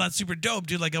like, oh, that's super dope,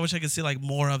 dude. Like I wish I could see like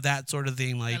more of that sort of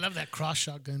thing. Like I love that cross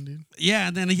shotgun, dude. Yeah,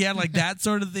 and then he had like that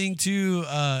sort of thing too.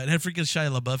 It had freaking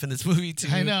Shia LaBeouf in this movie too.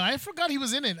 I know. I forgot he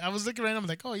was in it. I was looking around. I'm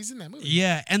like, oh, he's in that movie.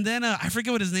 Yeah, and then I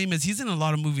forget what his name is. He's in a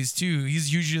lot of movies too.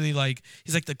 He's usually like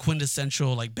the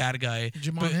quintessential like bad guy.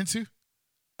 Jamon Hensu?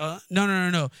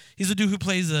 No. He's the dude who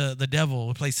plays the devil,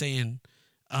 who plays Satan.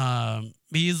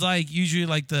 He's like usually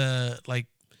like the like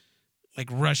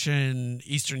Russian,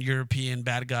 Eastern European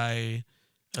bad guy.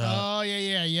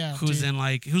 Yeah. Who's in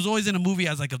like who's always in a movie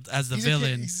as the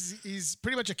villain. He's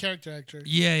pretty much a character actor.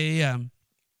 Yeah.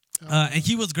 And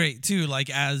he was great too, like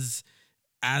as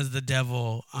as the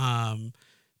devil.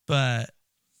 But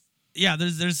yeah,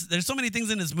 there's so many things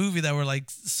in this movie that were like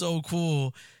so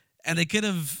cool, and they could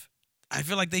have. I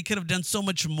feel like they could have done so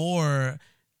much more.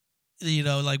 You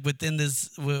know, like within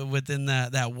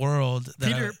that world.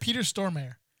 Peter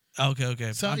Stormare.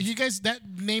 Okay. So you guys, that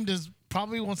name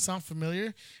probably won't sound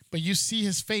familiar, but you see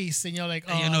his face and you're like,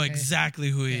 oh, you know okay. exactly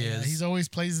who he is. He's always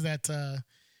plays that.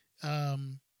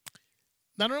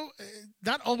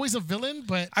 Not always a villain,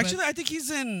 but actually, I think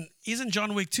he's in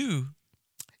John Wick too.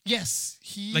 Yes,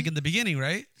 he like in the beginning,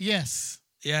 right? Yes.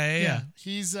 Yeah.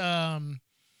 He's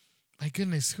my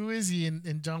goodness, who is he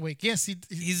in John Wick? Yes,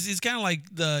 he's kind of like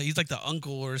the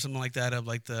uncle or something like that of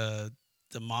like the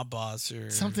mob boss or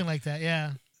something like that.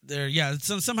 Yeah.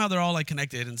 Somehow they're all like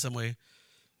connected in some way.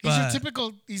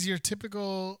 He's your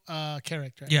typical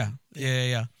character. Yeah.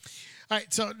 All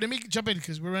right, so let me jump in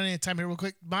because we're running out of time here real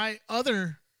quick. My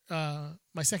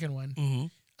second one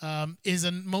is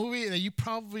a movie that you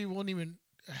probably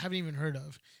haven't even heard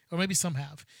of, or maybe some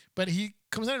have. But he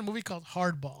comes out in a movie called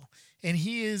Hardball, and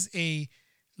he is a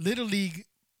little league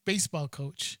baseball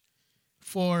coach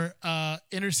for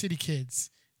inner city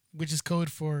kids, which is code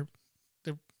for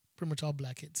they're pretty much all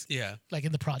black kids. Yeah, like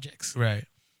in the projects, right?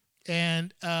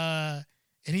 And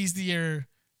he's the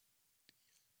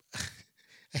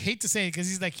I hate to say it because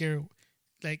he's like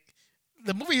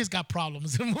the movie has got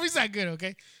problems. The movie's not good,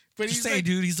 okay? But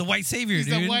dude, he's the white savior, he's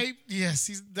dude. The white, yes,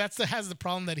 has the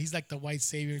problem that he's like the white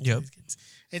savior to these kids.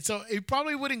 And so it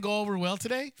probably wouldn't go over well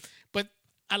today, but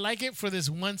I like it for this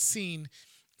one scene.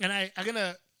 And I'm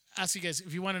gonna ask you guys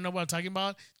if you want to know what I'm talking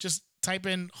about, just type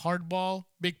in Hardball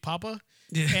Big Papa.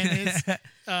 Yeah. And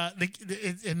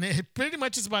it pretty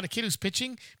much is about a kid who's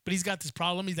pitching, but he's got this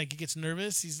problem. He gets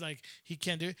nervous. He's like, he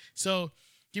can't do it. So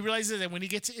he realizes that when he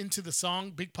gets into the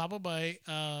song Big Papa by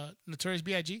Notorious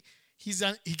B.I.G., he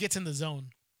gets in the zone.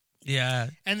 Yeah.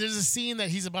 And there's a scene that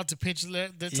he's about to pitch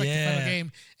that's like the final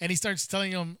game, and he starts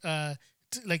telling him,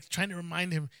 trying to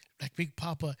remind him, like Big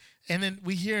Papa. And then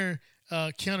we hear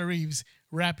Keanu Reeves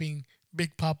rapping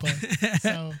Big Papa.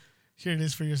 So here it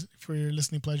is for your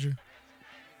listening pleasure.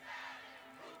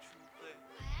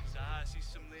 I see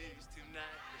some ladies tonight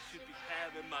that should be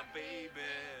having my baby.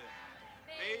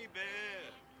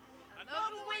 I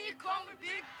love the way you call me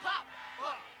Big Pop.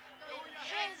 Throw your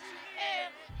hands in the air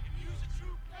and use a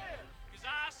true player. 'Cause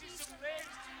I see some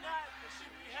ladies tonight that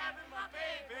should be having my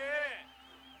baby.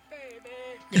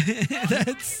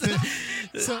 That's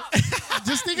so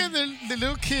just think of the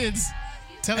little kids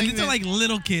telling these are like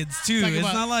little kids too.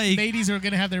 It's not like ladies who are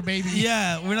gonna have their baby.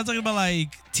 Yeah, we're not talking about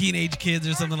like teenage kids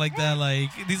or something like that. Like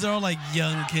these are all like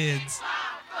young kids.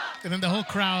 And then the whole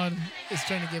crowd is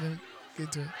trying to get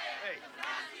into it.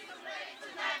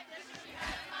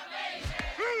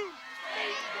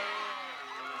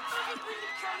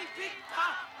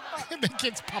 The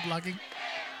kids pop locking.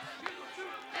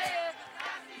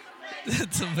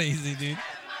 That's amazing, dude.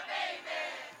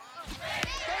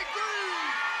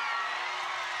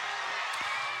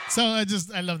 So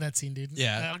I love that scene, dude.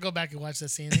 Yeah. I'll go back and watch that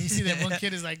scene. And you see that one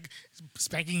kid is like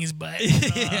spanking his butt.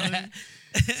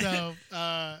 So,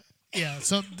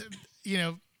 So,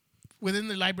 within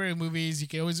the library of movies, you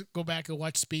can always go back and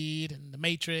watch Speed and The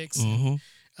Matrix. Mm-hmm.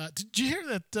 Did you hear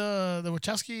that the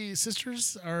Wachowski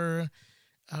sisters are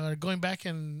going back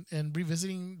and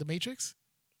revisiting The Matrix?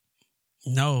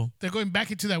 No. They're going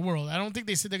back into that world. I don't think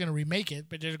they said they're going to remake it,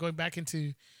 but they're going back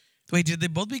into... Wait, did they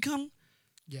both become?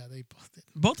 Yeah, they both did.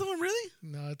 Both of them, really?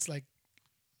 No, it's like...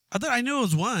 I knew it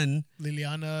was one.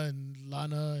 Liliana and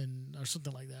Lana or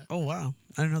something like that. Oh, wow.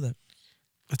 I didn't know that.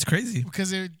 That's crazy.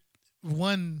 Because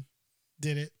one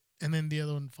did it, and then the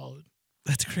other one followed.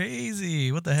 That's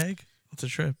crazy. What the heck? What's a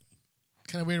trip?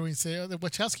 Kind of weird when you say, the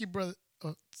Wachowski brother...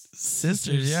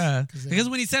 Sisters, yeah. Because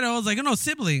when he said it, I was like, oh, no,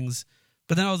 siblings.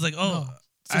 But then I was like, oh, no,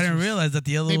 I didn't realize that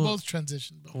the other... They both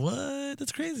transitioned. What?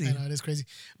 That's crazy. I know, it is crazy.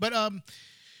 But,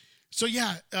 so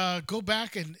yeah, go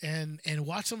back and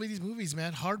watch some of these movies,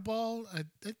 man. Hardball, I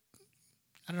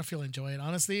don't know if you'll enjoy it.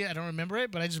 Honestly, I don't remember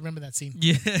it, but I just remember that scene.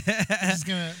 Yeah.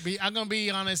 I'm gonna be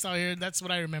honest out here. That's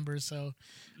what I remember. So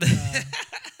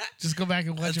just go back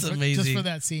and watch it just for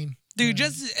that scene. Dude,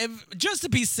 just to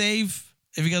be safe,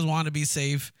 if you guys want to be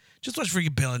safe, just watch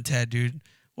freaking Bill and Ted, dude.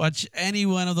 Watch any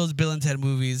one of those Bill and Ted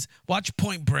movies. Watch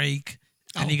Point Break,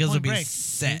 and you guys will be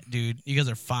set, dude. You guys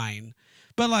are fine.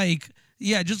 But like,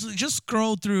 yeah, just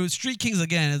scroll through Street Kings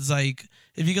again. It's like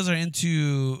if you guys are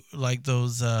into like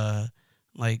those what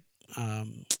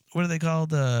are they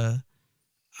called? Like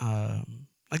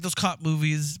those cop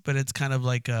movies, but it's kind of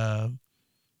like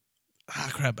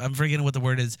crap, I'm forgetting what the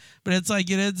word is. But it's like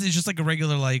it's just like a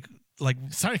regular like like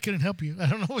Sorry, I couldn't help you. I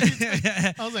don't know what you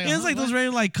I was like, it's like those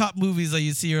regular like cop movies that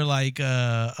you see, or like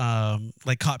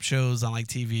cop shows on like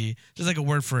TV. There's like a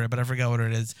word for it, but I forgot what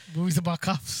it is. movies about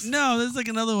cops. No, there's like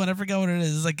another one. I forgot what it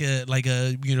is. It's like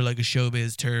a you know, like a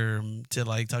showbiz term to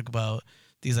like talk about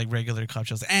these like regular cop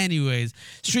shows. Anyways,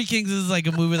 Street Kings is like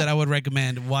a movie that I would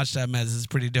recommend. Watch that mess. It's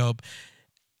pretty dope.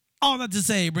 All that to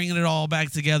say, bringing it all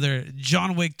back together,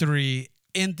 John Wick 3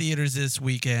 in theaters this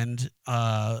weekend.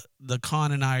 The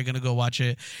Con and I are going to go watch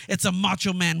it. It's a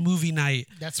Macho Man movie night.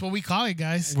 That's what we call it,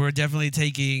 guys. We're definitely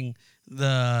taking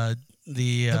the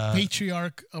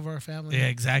patriarch of our family. Yeah,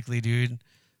 exactly, dude.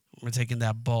 We're taking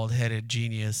that bald-headed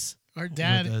genius. Our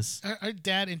dad, with us. our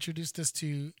dad introduced us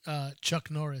to Chuck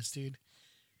Norris, dude.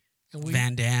 And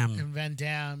Van Damme. And Van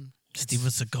Damme. Steven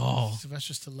Seagal.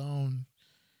 Sylvester Stallone.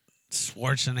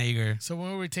 Schwarzenegger. So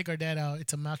when we take our dad out,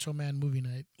 it's a Macho Man movie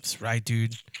night. That's right,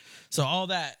 dude. So all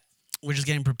that, we're just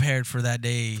getting prepared for that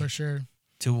day. For sure.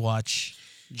 To watch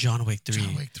John Wick 3.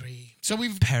 John Wick 3. So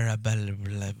we've...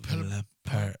 Parabellum.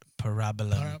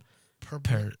 Parábola.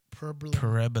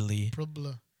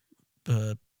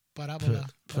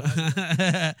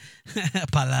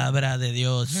 Palabra de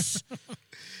Dios.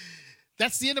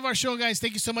 That's the end of our show, guys.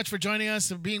 Thank you so much for joining us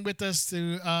and being with us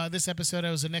through this episode. It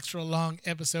was an extra long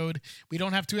episode. We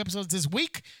don't have 2 episodes this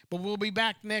week, but we'll be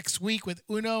back next week with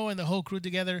Uno and the whole crew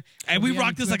together. And we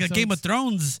rocked this like a Game of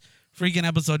Thrones freaking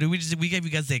episode, dude. We gave you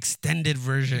guys the extended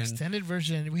version.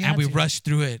 We rushed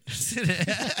through it.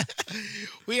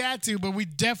 We had to, but we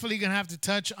definitely going to have to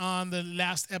touch on the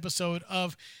last episode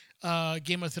of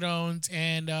Game of Thrones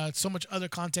and so much other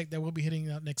content that we'll be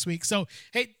hitting out next week. So,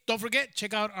 hey, don't forget,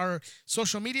 check out our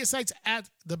social media sites at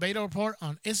The Beta Report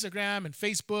on Instagram and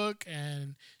Facebook.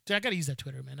 And dude, I got to use that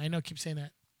Twitter, man. I know I keep saying that.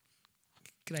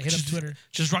 Can I hit up Twitter?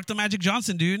 Just rock the Magic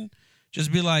Johnson, dude.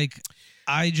 Just be like,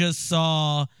 I just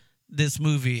saw this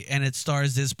movie and it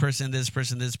stars this person, this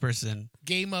person, this person.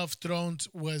 Game of Thrones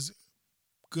was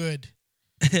good.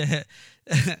 Game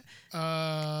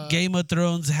of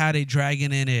Thrones had a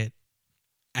dragon in it,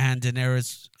 and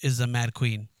Daenerys is a mad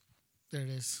queen. There it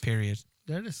is. Period.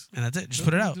 There it is. And that's it. Just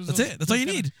put it out. That's it. That's all you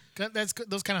need. That's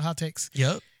those kind of hot takes.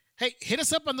 Yep. Hey, hit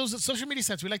us up on those social media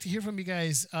sites. We'd like to hear from you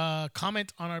guys.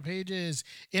 Comment on our pages.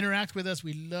 Interact with us.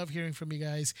 We love hearing from you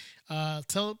guys.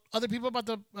 Tell other people about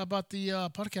the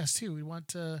podcast too. We want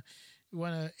to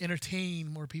entertain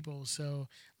more people. So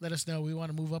let us know. We want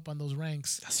to move up on those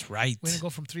ranks. That's right. We're gonna go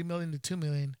from 3 million to 2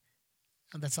 million.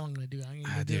 And that's all I'm gonna do.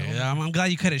 I'm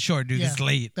glad you cut it short, dude. Yeah, it's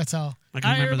late. That's all. I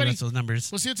can remember the rest of those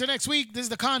numbers. We'll see you till next week. This is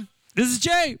the Con. This is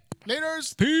Jay.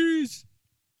 Laters. Peace.